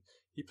emotion.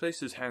 He placed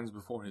his hands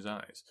before his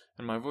eyes,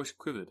 and my voice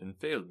quivered and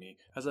failed me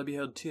as I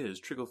beheld tears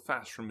trickle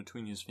fast from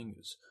between his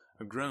fingers.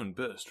 A groan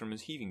burst from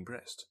his heaving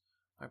breast.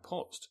 I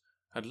paused.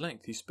 At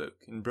length he spoke,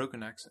 in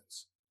broken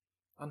accents.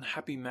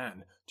 "Unhappy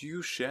man, do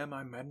you share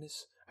my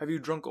madness? Have you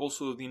drunk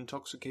also of the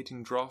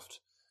intoxicating draught?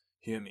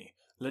 Hear me,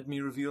 let me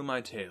reveal my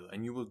tale,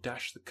 and you will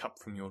dash the cup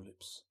from your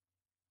lips."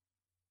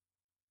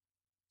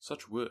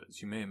 Such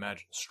words, you may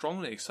imagine,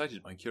 strongly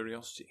excited my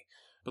curiosity,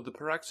 but the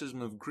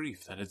paroxysm of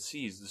grief that had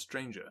seized the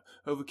stranger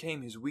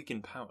overcame his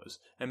weakened powers,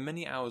 and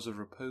many hours of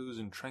repose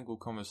and tranquil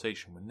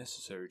conversation were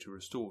necessary to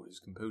restore his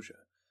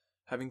composure.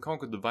 Having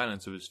conquered the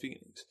violence of his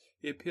feelings,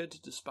 he appeared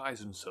to despise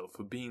himself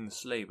for being the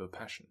slave of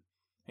passion,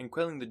 and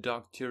quelling the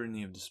dark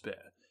tyranny of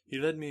despair, he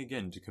led me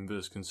again to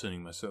converse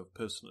concerning myself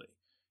personally.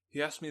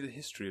 He asked me the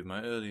history of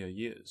my earlier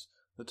years.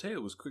 The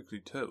tale was quickly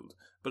told,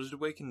 but it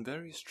awakened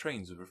various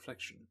trains of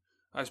reflection.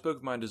 I spoke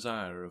of my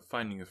desire of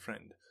finding a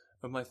friend,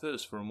 of my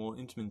thirst for a more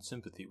intimate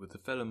sympathy with a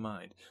fellow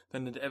mind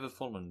than had ever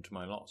fallen to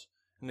my lot,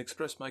 and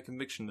expressed my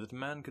conviction that a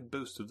man could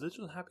boast of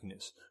little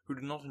happiness who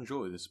did not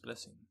enjoy this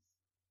blessing.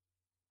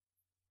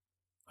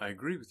 "I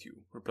agree with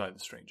you," replied the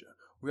stranger.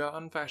 "We are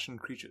unfashioned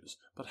creatures,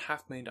 but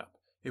half made up.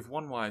 If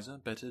one wiser,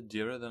 better,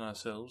 dearer than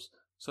ourselves,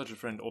 such a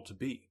friend ought to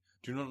be,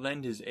 do not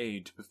lend his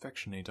aid to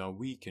perfectionate our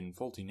weak and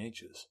faulty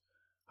natures.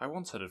 I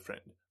once had a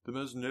friend, the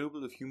most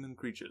noble of human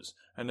creatures,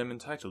 and am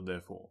entitled,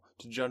 therefore,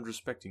 to judge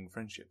respecting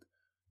friendship.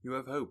 You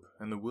have hope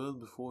and the world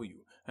before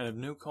you, and have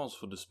no cause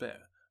for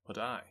despair, but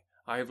I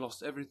have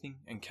lost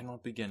everything, and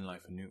cannot begin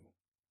life anew."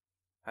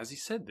 As he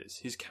said this,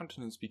 his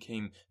countenance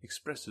became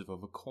expressive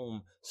of a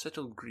calm,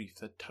 settled grief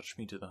that touched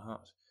me to the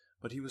heart,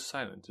 but he was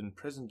silent, and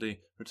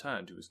presently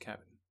retired to his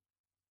cabin.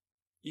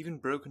 Even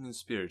broken in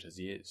spirit as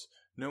he is,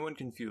 no one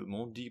can feel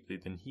more deeply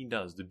than he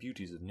does the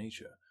beauties of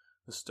nature.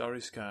 The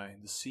starry sky,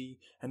 the sea,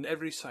 and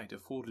every sight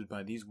afforded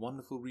by these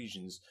wonderful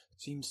regions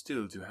seem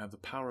still to have the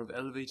power of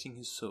elevating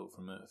his soul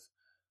from earth.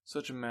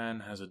 Such a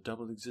man has a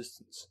double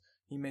existence.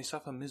 He may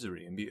suffer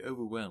misery and be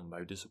overwhelmed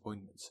by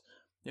disappointments,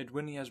 yet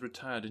when he has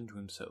retired into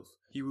himself,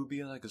 he will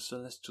be like a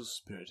celestial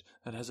spirit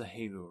that has a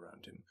halo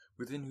around him,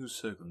 within whose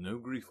circle no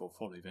grief or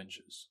folly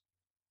ventures.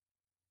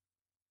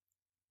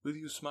 Will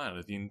you smile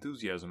at the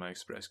enthusiasm I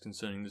express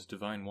concerning this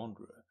divine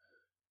wanderer?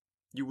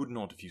 You would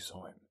not if you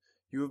saw him.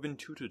 You have been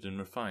tutored and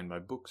refined by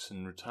books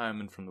and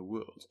retirement from the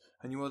world,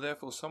 and you are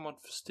therefore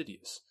somewhat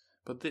fastidious,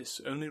 but this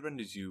only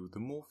renders you the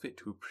more fit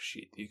to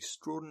appreciate the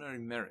extraordinary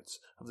merits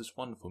of this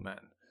wonderful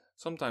man.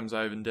 Sometimes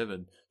I have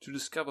endeavoured to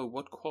discover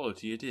what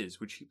quality it is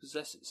which he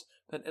possesses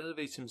that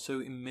elevates him so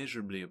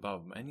immeasurably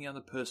above any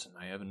other person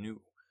I ever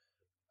knew.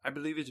 I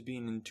believe it to be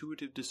an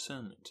intuitive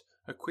discernment,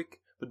 a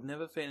quick but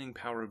never failing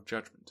power of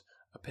judgment,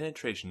 a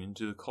penetration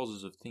into the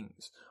causes of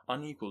things,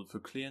 unequalled for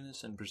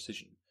clearness and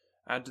precision.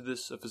 Add to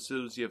this a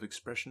facility of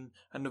expression,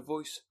 and a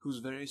voice whose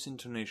various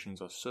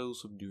intonations are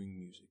soul-subduing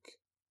music.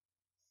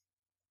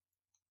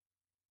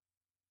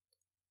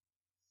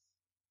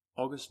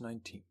 August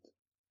 19th.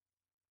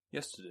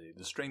 Yesterday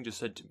the stranger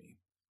said to me,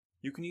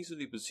 "You can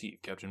easily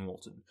perceive, Captain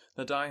Walton,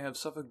 that I have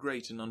suffered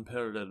great and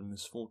unparalleled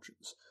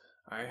misfortunes.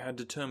 I had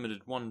determined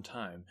at one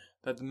time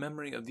that the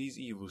memory of these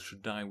evils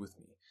should die with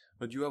me,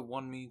 but you have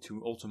won me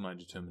to alter my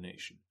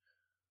determination.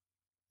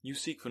 You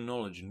seek for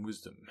knowledge and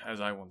wisdom, as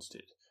I once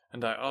did,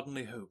 and I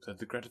ardently hope that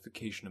the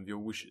gratification of your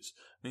wishes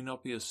may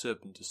not be a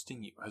serpent to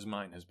sting you, as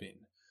mine has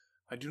been.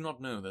 I do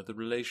not know that the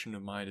relation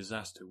of my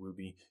disaster will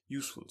be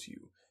useful to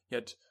you,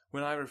 yet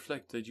when I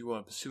reflect that you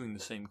are pursuing the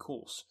same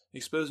course,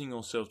 exposing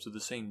yourself to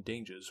the same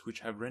dangers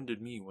which have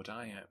rendered me what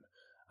I am,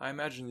 I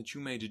imagine that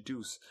you may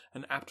deduce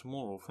an apt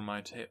moral from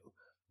my tale,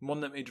 one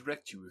that may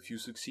direct you if you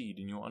succeed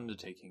in your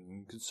undertaking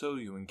and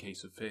console you in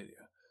case of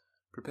failure.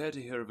 Prepare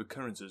to hear of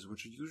occurrences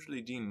which are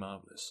usually deemed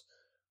marvellous.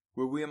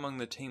 Were we among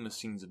the tamer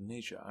scenes of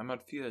nature, I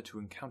might fear to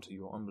encounter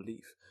your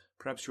unbelief,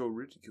 perhaps your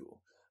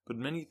ridicule, but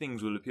many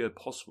things will appear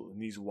possible in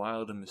these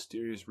wild and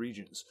mysterious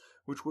regions,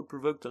 which would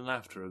provoke the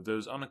laughter of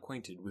those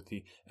unacquainted with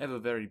the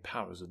ever-varied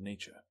powers of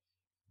nature.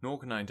 Nor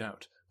can I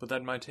doubt but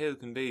that my tale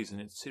conveys in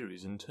its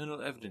series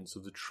internal evidence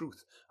of the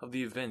truth of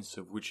the events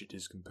of which it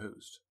is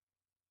composed."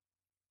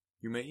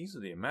 You may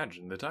easily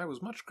imagine that I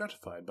was much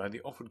gratified by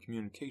the offered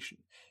communication,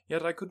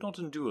 yet I could not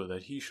endure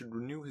that he should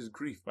renew his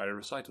grief by a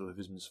recital of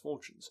his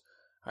misfortunes.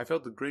 I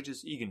felt the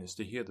greatest eagerness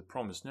to hear the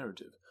promised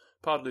narrative,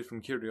 partly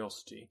from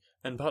curiosity,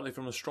 and partly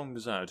from a strong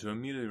desire to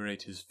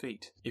ameliorate his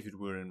fate, if it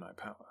were in my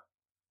power.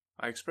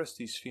 I expressed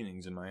these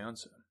feelings in my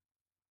answer.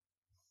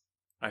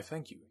 "I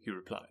thank you," he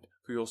replied,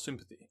 "for your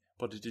sympathy,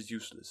 but it is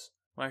useless.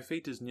 My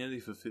fate is nearly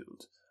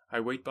fulfilled.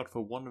 I wait but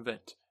for one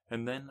event,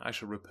 and then I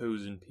shall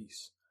repose in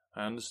peace.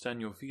 I understand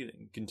your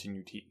feeling,"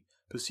 continued he,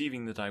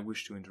 perceiving that I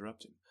wished to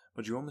interrupt him,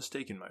 "but you are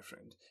mistaken, my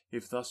friend,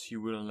 if thus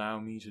you will allow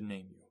me to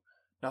name you.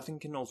 Nothing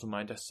can alter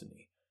my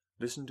destiny.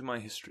 Listen to my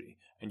history,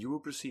 and you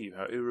will perceive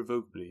how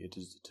irrevocably it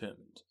is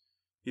determined."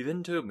 He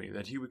then told me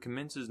that he would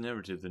commence his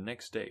narrative the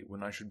next day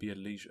when I should be at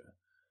leisure.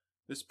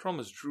 This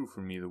promise drew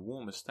from me the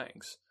warmest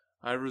thanks.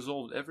 I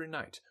resolved every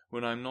night,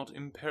 when I am not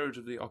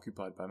imperatively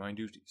occupied by my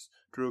duties,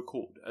 to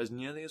record, as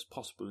nearly as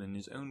possible in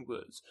his own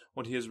words,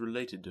 what he has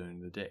related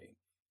during the day.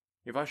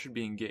 If I should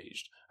be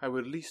engaged, I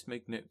would at least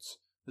make notes.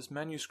 This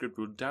manuscript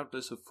will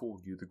doubtless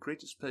afford you the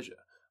greatest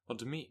pleasure, but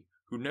to me,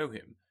 who know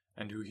him,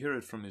 and who hear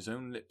it from his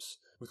own lips,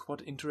 with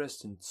what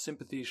interest and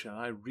sympathy shall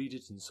I read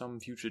it in some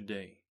future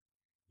day?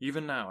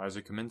 Even now, as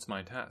I commence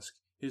my task,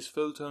 his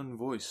full-toned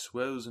voice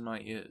swells in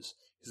my ears,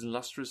 his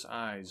lustrous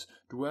eyes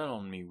dwell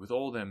on me with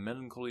all their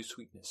melancholy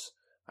sweetness.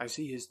 I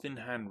see his thin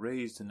hand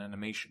raised in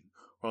animation,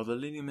 while the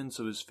lineaments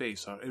of his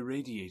face are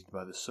irradiated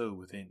by the soul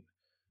within.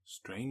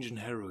 Strange and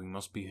harrowing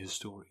must be his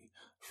story,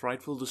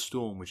 frightful the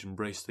storm which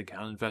embraced the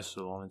gallant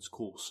vessel on its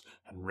course,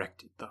 and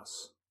wrecked it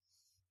thus.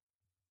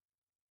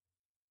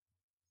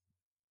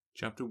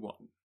 Chapter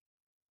 1.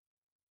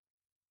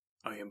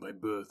 I am by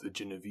birth a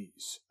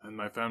Genevese, and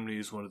my family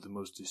is one of the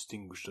most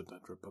distinguished of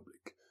that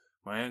republic.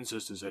 My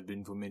ancestors had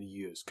been for many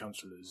years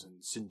councillors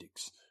and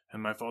syndics,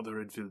 and my father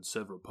had filled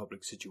several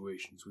public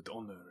situations with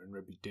honour and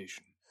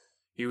reputation.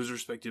 He was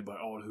respected by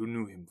all who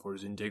knew him for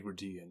his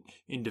integrity and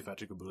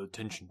indefatigable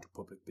attention to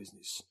public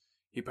business.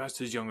 He passed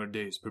his younger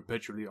days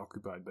perpetually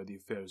occupied by the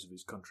affairs of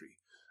his country.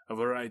 A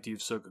variety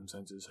of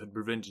circumstances had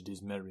prevented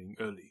his marrying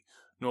early,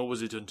 nor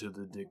was it until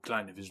the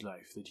decline of his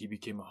life that he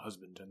became a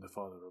husband and the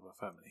father of a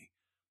family.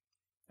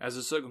 As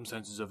the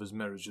circumstances of his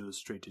marriage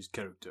illustrate his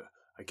character,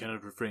 I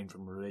cannot refrain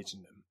from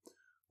relating them.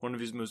 One of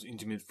his most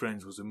intimate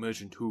friends was a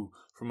merchant who,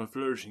 from a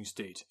flourishing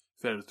state,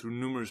 fell through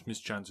numerous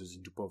mischances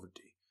into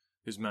poverty.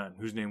 This man,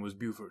 whose name was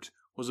Beaufort,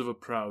 was of a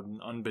proud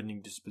and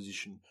unbending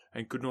disposition,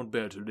 and could not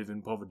bear to live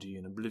in poverty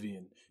and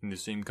oblivion in the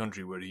same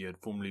country where he had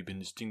formerly been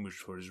distinguished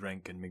for his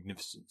rank and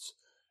magnificence.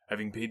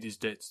 Having paid his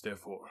debts,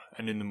 therefore,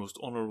 and in the most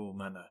honourable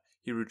manner,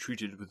 he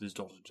retreated with his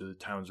daughter to the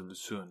towns of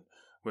Lucerne,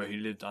 where he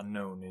lived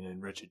unknown and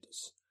in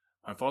wretchedness.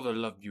 My father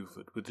loved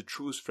Beaufort with the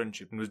truest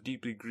friendship, and was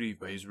deeply grieved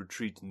by his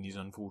retreat in these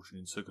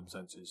unfortunate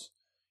circumstances.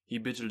 He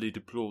bitterly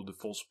deplored the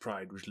false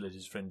pride which led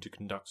his friend to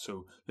conduct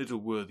so little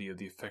worthy of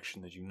the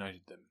affection that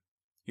united them.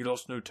 He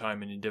lost no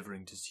time in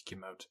endeavouring to seek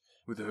him out,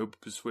 with the hope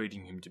of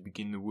persuading him to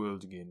begin the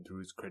world again through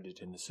his credit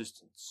and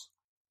assistance.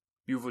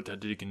 Beaufort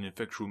had taken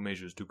effectual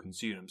measures to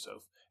conceal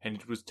himself, and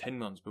it was 10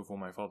 months before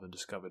my father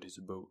discovered his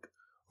abode.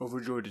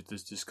 Overjoyed at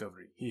this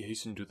discovery, he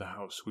hastened to the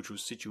house, which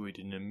was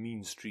situated in a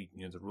mean street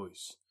near the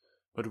Reuss.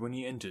 But when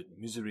he entered,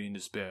 misery and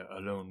despair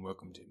alone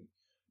welcomed him.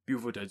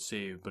 Beaufort had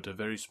saved but a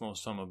very small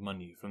sum of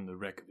money from the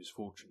wreck of his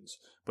fortunes,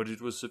 but it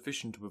was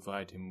sufficient to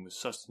provide him with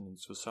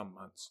sustenance for some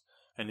months,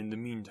 and in the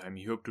meantime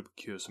he hoped to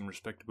procure some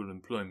respectable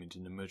employment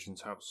in the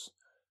merchant's house.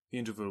 The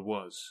interval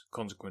was,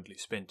 consequently,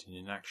 spent in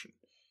inaction.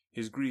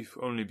 His grief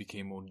only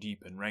became more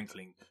deep and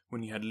rankling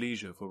when he had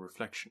leisure for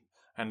reflection,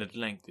 and at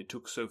length it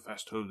took so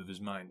fast hold of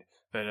his mind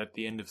that at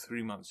the end of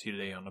 3 months he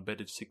lay on a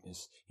bed of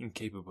sickness,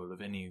 incapable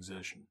of any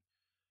exertion.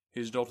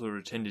 His daughter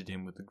attended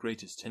him with the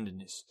greatest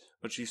tenderness,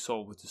 but she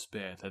saw with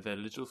despair that their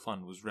little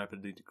fund was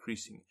rapidly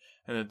decreasing,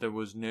 and that there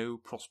was no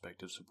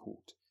prospect of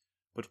support.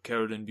 But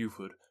Caroline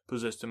Beaufort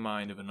possessed a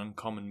mind of an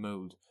uncommon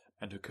mould,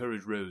 and her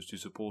courage rose to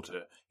support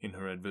her in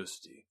her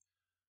adversity.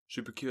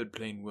 She procured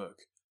plain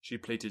work, she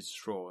plaited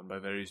straw, and by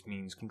various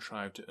means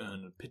contrived to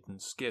earn a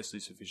pittance scarcely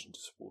sufficient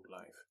to support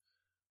life.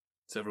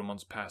 Several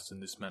months passed in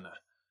this manner.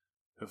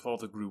 Her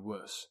father grew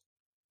worse.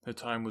 Her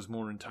time was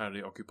more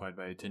entirely occupied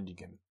by attending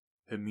him.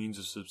 Her means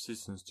of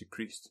subsistence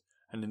decreased,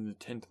 and in the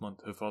 10th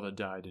month her father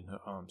died in her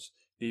arms,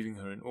 leaving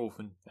her an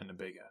orphan and a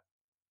beggar.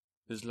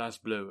 This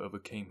last blow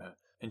overcame her,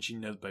 and she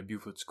knelt by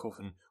Beaufort's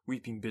coffin,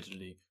 weeping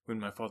bitterly, when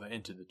my father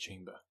entered the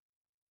chamber.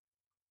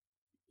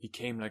 He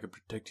came like a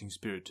protecting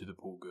spirit to the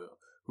poor girl,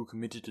 who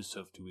committed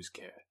herself to his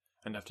care,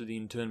 and after the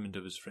interment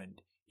of his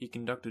friend, he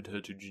conducted her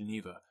to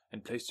Geneva,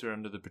 and placed her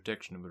under the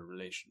protection of a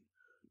relation.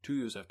 2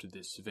 years after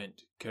this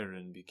event,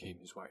 Caroline became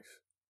his wife.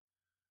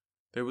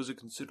 There was a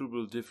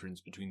considerable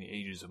difference between the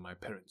ages of my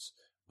parents,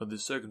 but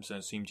this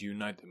circumstance seemed to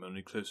unite them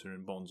only closer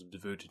in bonds of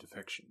devoted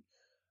affection.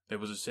 There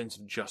was a sense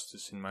of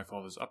justice in my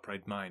father's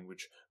upright mind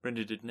which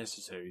rendered it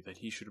necessary that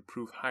he should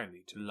approve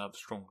highly to love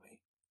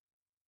strongly.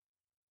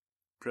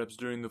 Perhaps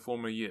during the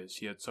former years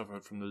he had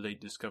suffered from the late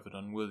discovered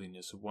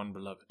unworthiness of one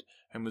beloved,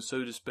 and was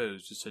so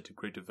disposed to set a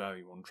greater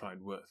value on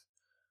tried worth.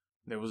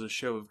 There was a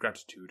show of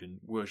gratitude and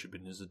worship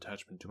in his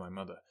attachment to my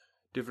mother,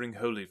 differing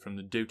wholly from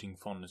the doting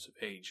fondness of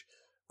age,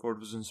 for it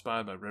was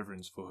inspired by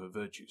reverence for her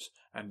virtues,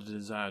 and a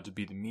desire to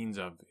be the means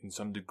of, in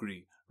some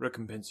degree,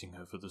 recompensing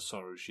her for the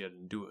sorrows she had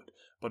endured,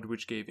 but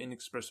which gave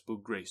inexpressible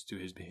grace to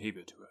his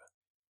behaviour to her.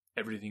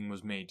 Everything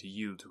was made to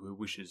yield to her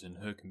wishes and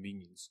her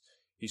convenience.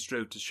 He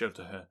strove to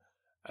shelter her,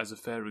 as a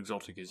fair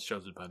exotic is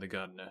sheltered by the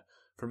gardener,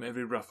 from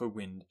every rougher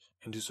wind,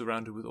 and to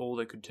surround her with all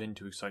that could tend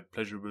to excite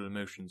pleasurable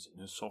emotions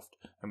in her soft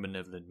and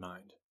benevolent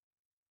mind.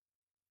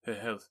 Her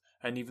health,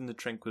 and even the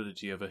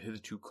tranquillity of her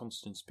hitherto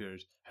constant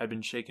spirit, had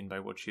been shaken by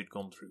what she had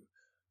gone through.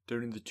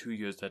 During the 2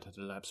 years that had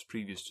elapsed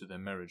previous to their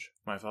marriage,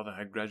 my father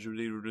had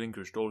gradually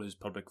relinquished all his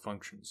public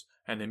functions,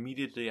 and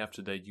immediately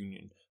after their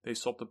union they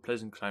sought the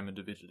pleasant climate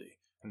of Italy,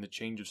 and the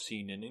change of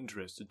scene and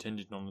interest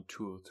attendant on a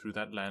tour through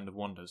that land of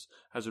wonders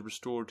as a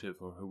restorative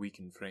for her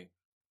weakened frame.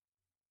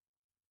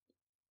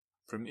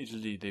 From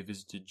Italy they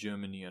visited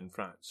Germany and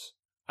France.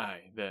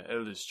 I, their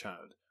eldest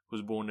child,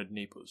 was born at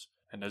Naples,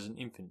 and as an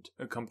infant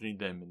accompanied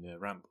them in their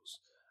rambles.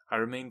 I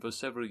remained for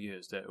several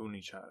years their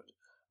only child.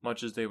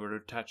 Much as they were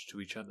attached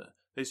to each other,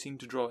 they seemed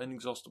to draw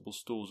inexhaustible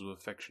stores of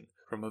affection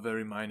from a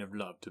very mine of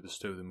love to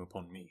bestow them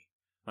upon me.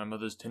 My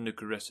mother's tender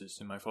caresses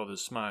and my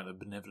father's smile of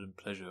benevolent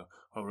pleasure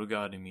while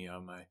regarding me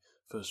are my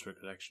first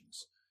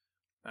recollections.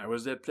 I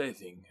was their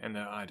plaything and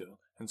their idol,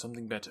 and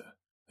something better,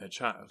 their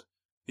child,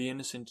 the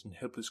innocent and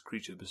helpless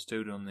creature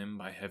bestowed on them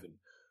by heaven,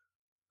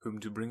 whom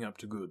to bring up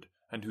to good,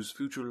 and whose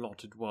future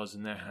lot it was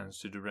in their hands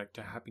to direct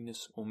to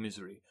happiness or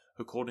misery,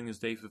 according as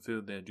they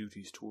fulfilled their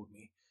duties toward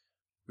me.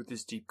 With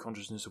this deep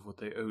consciousness of what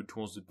they owed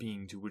towards the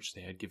being to which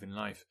they had given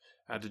life,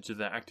 added to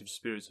their active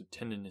spirits of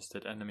tenderness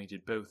that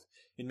animated both,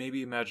 it may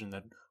be imagined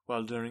that,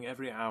 while during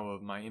every hour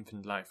of my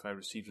infant life I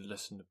received a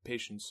lesson of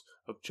patience,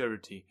 of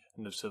charity,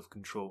 and of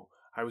self-control,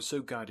 I was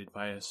so guided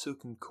by a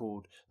silken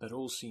cord that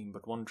all seemed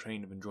but one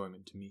train of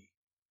enjoyment to me.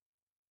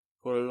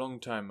 For a long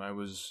time I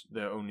was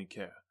their only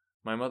care.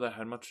 My mother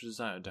had much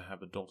desired to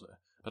have a daughter,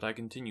 but I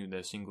continued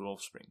their single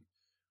offspring.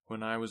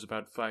 When I was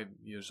about 5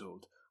 years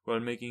old, while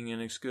making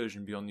an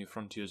excursion beyond the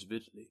frontiers of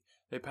Italy,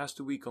 they passed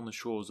a week on the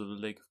shores of the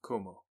Lake of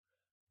Como.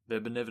 Their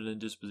benevolent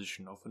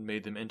disposition often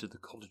made them enter the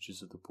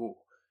cottages of the poor.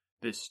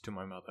 This, to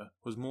my mother,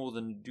 was more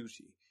than a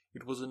duty.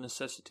 It was a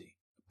necessity,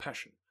 a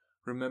passion,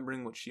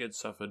 remembering what she had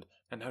suffered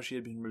and how she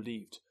had been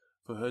relieved,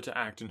 for her to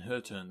act in her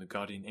turn the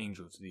guardian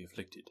angel to the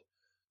afflicted.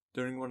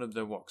 During one of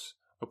their walks,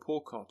 a poor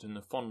cot in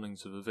the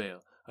fondlings of a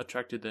vale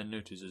attracted their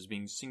notice as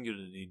being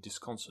singularly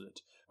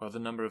disconsolate, while the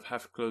number of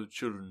half-clothed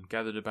children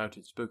gathered about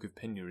it spoke of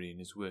penury in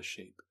its worst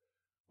shape.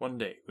 One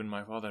day, when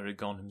my father had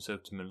gone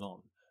himself to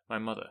Milan, my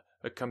mother,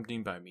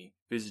 accompanied by me,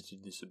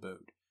 visited this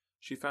abode.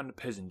 She found a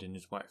peasant and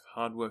his wife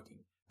hard working,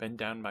 bent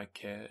down by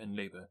care and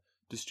labour,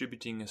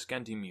 distributing a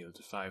scanty meal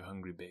to 5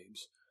 hungry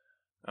babes.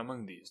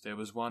 Among these there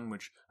was one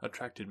which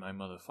attracted my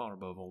mother far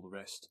above all the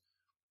rest.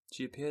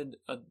 She appeared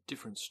a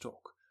different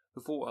stock.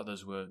 The 4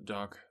 others were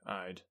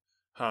dark-eyed,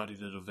 hardy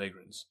little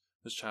vagrants.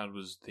 This child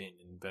was thin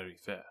and very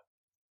fair.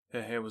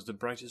 Her hair was the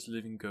brightest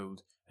living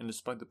gold, and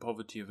despite the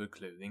poverty of her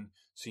clothing,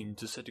 seemed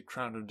to set a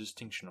crown of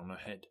distinction on her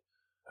head.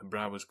 Her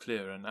brow was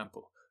clear and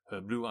ample, her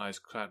blue eyes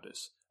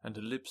cloudless, and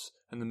her lips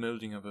and the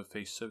moulding of her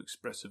face so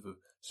expressive of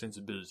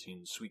sensibility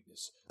and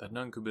sweetness, that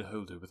none could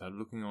behold her without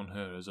looking on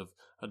her as of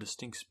a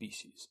distinct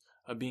species,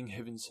 a being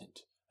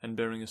heaven-sent, and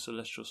bearing a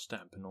celestial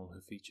stamp in all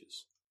her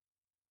features.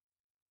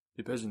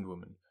 The peasant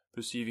woman,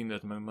 perceiving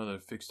that my mother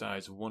fixed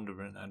eyes of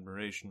wonder and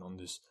admiration on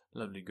this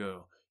lovely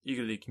girl,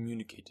 eagerly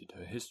communicated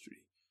her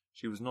history.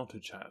 She was not her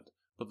child,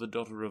 but the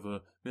daughter of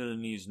a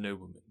Milanese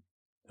nobleman.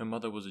 Her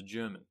mother was a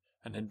German,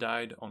 and had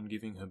died on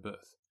giving her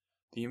birth.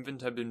 The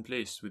infant had been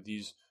placed with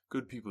these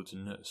good people to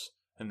nurse,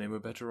 and they were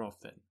better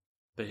off then.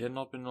 They had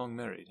not been long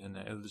married, and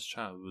their eldest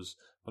child was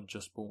but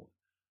just born.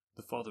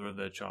 The father of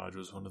their charge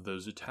was one of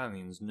those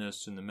Italians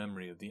nursed in the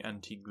memory of the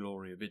antique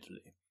glory of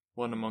Italy,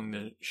 one among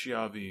the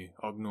Schiavi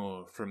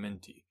Ognor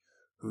Frementi,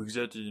 who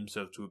exerted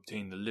himself to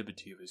obtain the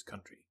liberty of his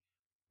country.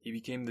 He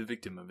became the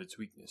victim of its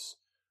weakness.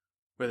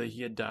 Whether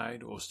he had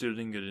died or still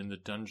lingered in the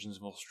dungeons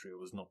of Austria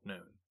was not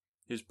known.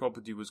 His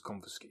property was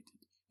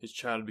confiscated. His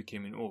child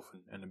became an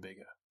orphan and a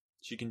beggar.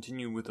 She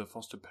continued with her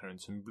foster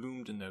parents and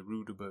bloomed in their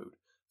rude abode,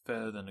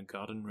 fairer than a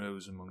garden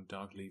rose among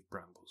dark-leaved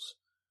brambles.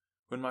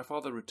 When my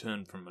father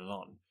returned from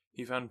Milan,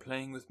 he found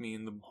playing with me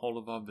in the hall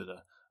of our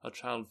villa a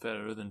child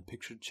fairer than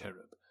pictured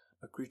cherub,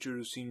 a creature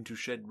who seemed to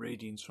shed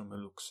radiance from her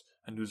looks,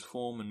 and whose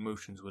form and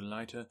motions were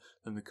lighter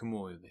than the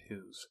chamois of the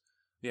hills.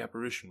 The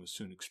apparition was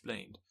soon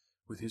explained.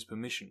 With his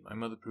permission, my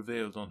mother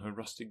prevailed on her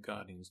rustic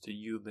guardians to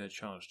yield their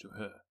charge to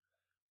her.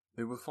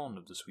 They were fond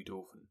of the sweet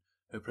orphan.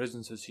 Her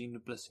presence had seemed a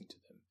blessing to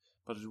them,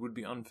 but it would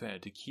be unfair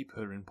to keep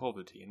her in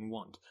poverty and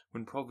want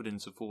when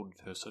Providence afforded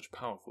her such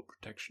powerful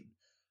protection.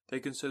 They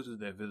consulted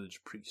their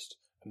village priest,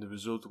 and the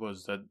result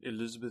was that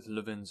Elizabeth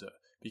Lavenza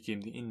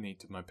became the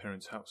inmate of my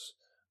parents' house,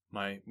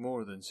 my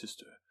more than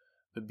sister,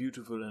 the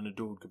beautiful and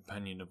adored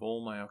companion of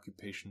all my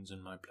occupations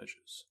and my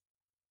pleasures.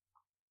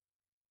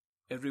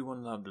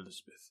 Everyone loved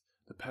Elizabeth,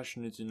 the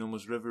passionate and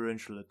almost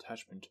reverential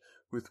attachment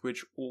with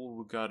which all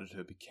regarded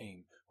her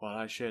became, while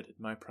I shared it,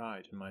 my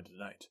pride and my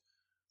delight.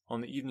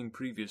 On the evening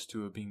previous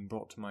to her being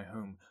brought to my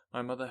home,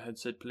 my mother had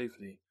said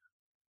playfully,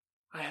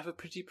 "I have a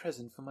pretty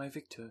present for my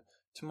Victor.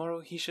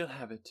 Tomorrow he shall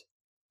have it."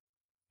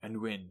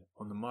 And when,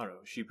 on the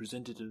morrow, she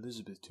presented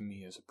Elizabeth to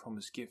me as a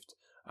promised gift,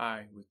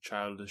 I, with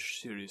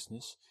childish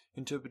seriousness,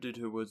 interpreted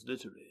her words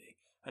literally,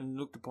 and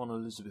looked upon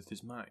Elizabeth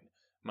as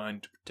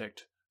mine to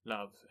protect,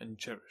 love, and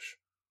cherish.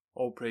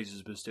 All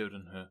praises bestowed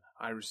on her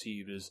I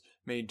received as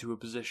made to a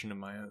possession of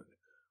my own.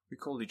 We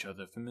called each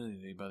other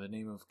familiarly by the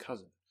name of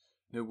cousin.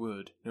 No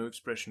word, no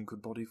expression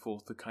could body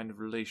forth the kind of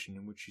relation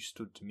in which she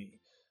stood to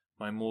me,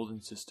 my more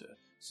than sister,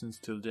 since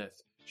till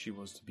death she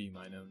was to be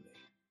mine only.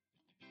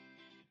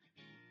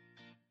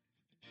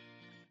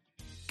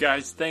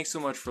 Guys, thanks so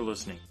much for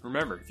listening.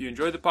 Remember, if you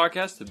enjoyed the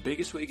podcast, the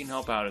biggest way you can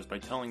help out is by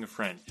telling a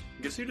friend.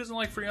 Because who doesn't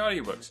like free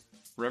audiobooks?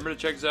 Remember to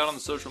check us out on the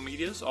social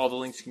medias. All the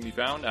links can be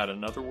found at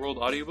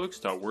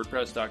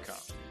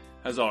anotherworldaudiobooks.wordpress.com.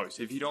 As always,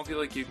 if you don't feel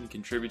like you can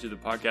contribute to the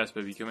podcast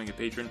by becoming a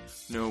patron,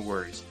 no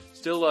worries.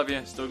 Still love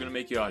you, still gonna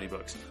make you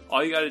audiobooks.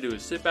 All you gotta do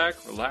is sit back,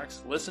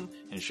 relax, listen,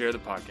 and share the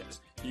podcast.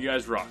 You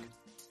guys rock.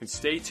 And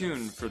stay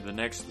tuned for the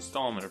next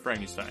installment of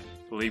Frankenstein.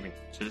 Believe me,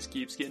 it just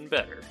keeps getting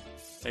better.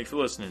 Thanks for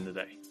listening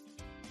today.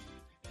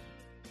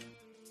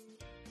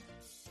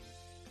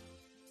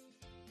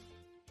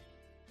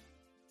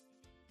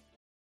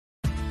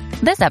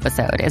 This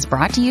episode is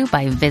brought to you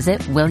by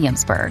Visit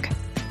Williamsburg.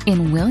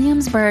 In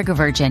Williamsburg,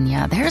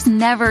 Virginia, there's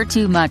never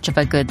too much of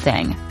a good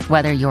thing.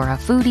 Whether you're a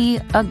foodie,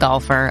 a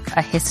golfer,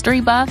 a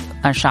history buff,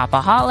 a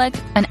shopaholic,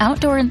 an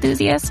outdoor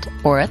enthusiast,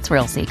 or a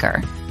thrill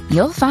seeker,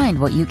 you'll find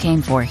what you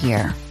came for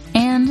here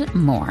and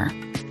more.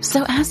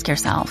 So ask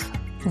yourself,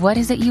 what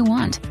is it you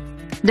want?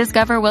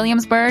 Discover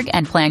Williamsburg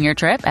and plan your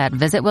trip at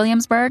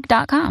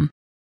visitwilliamsburg.com.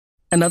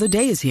 Another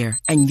day is here,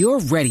 and you're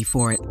ready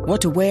for it.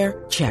 What to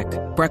wear? Check.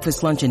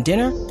 Breakfast, lunch, and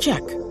dinner? Check.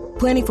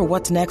 Planning for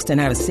what's next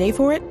and how to save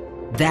for it?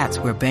 That's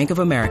where Bank of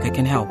America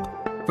can help.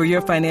 For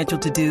your financial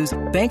to-dos,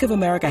 Bank of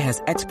America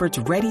has experts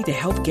ready to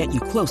help get you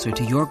closer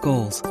to your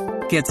goals.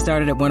 Get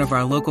started at one of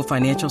our local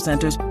financial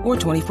centers or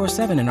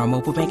 24/7 in our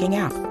mobile banking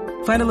app.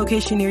 Find a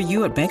location near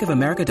you at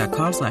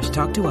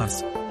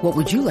bankofamerica.com/talktous. What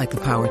would you like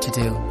the power to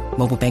do?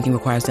 Mobile banking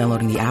requires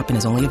downloading the app and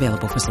is only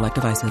available for select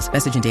devices.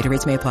 Message and data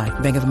rates may apply.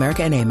 Bank of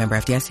America N.A., member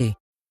FDIC.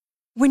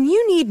 When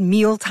you need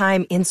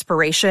mealtime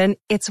inspiration,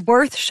 it's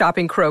worth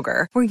shopping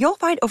Kroger, where you'll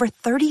find over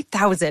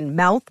 30,000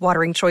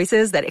 mouth-watering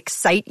choices that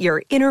excite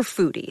your inner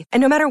foodie. And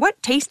no matter what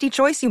tasty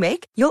choice you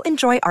make, you'll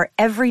enjoy our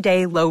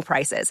everyday low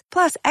prices,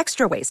 plus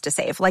extra ways to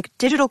save, like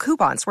digital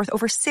coupons worth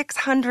over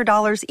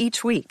 $600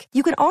 each week.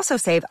 You can also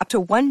save up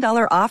to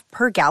 $1 off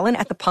per gallon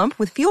at the pump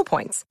with fuel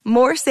points.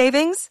 More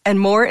savings and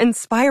more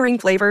inspiring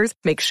flavors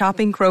make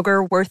shopping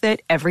Kroger worth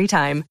it every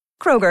time.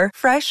 Kroger,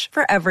 fresh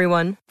for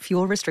everyone.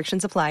 Fuel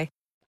restrictions apply.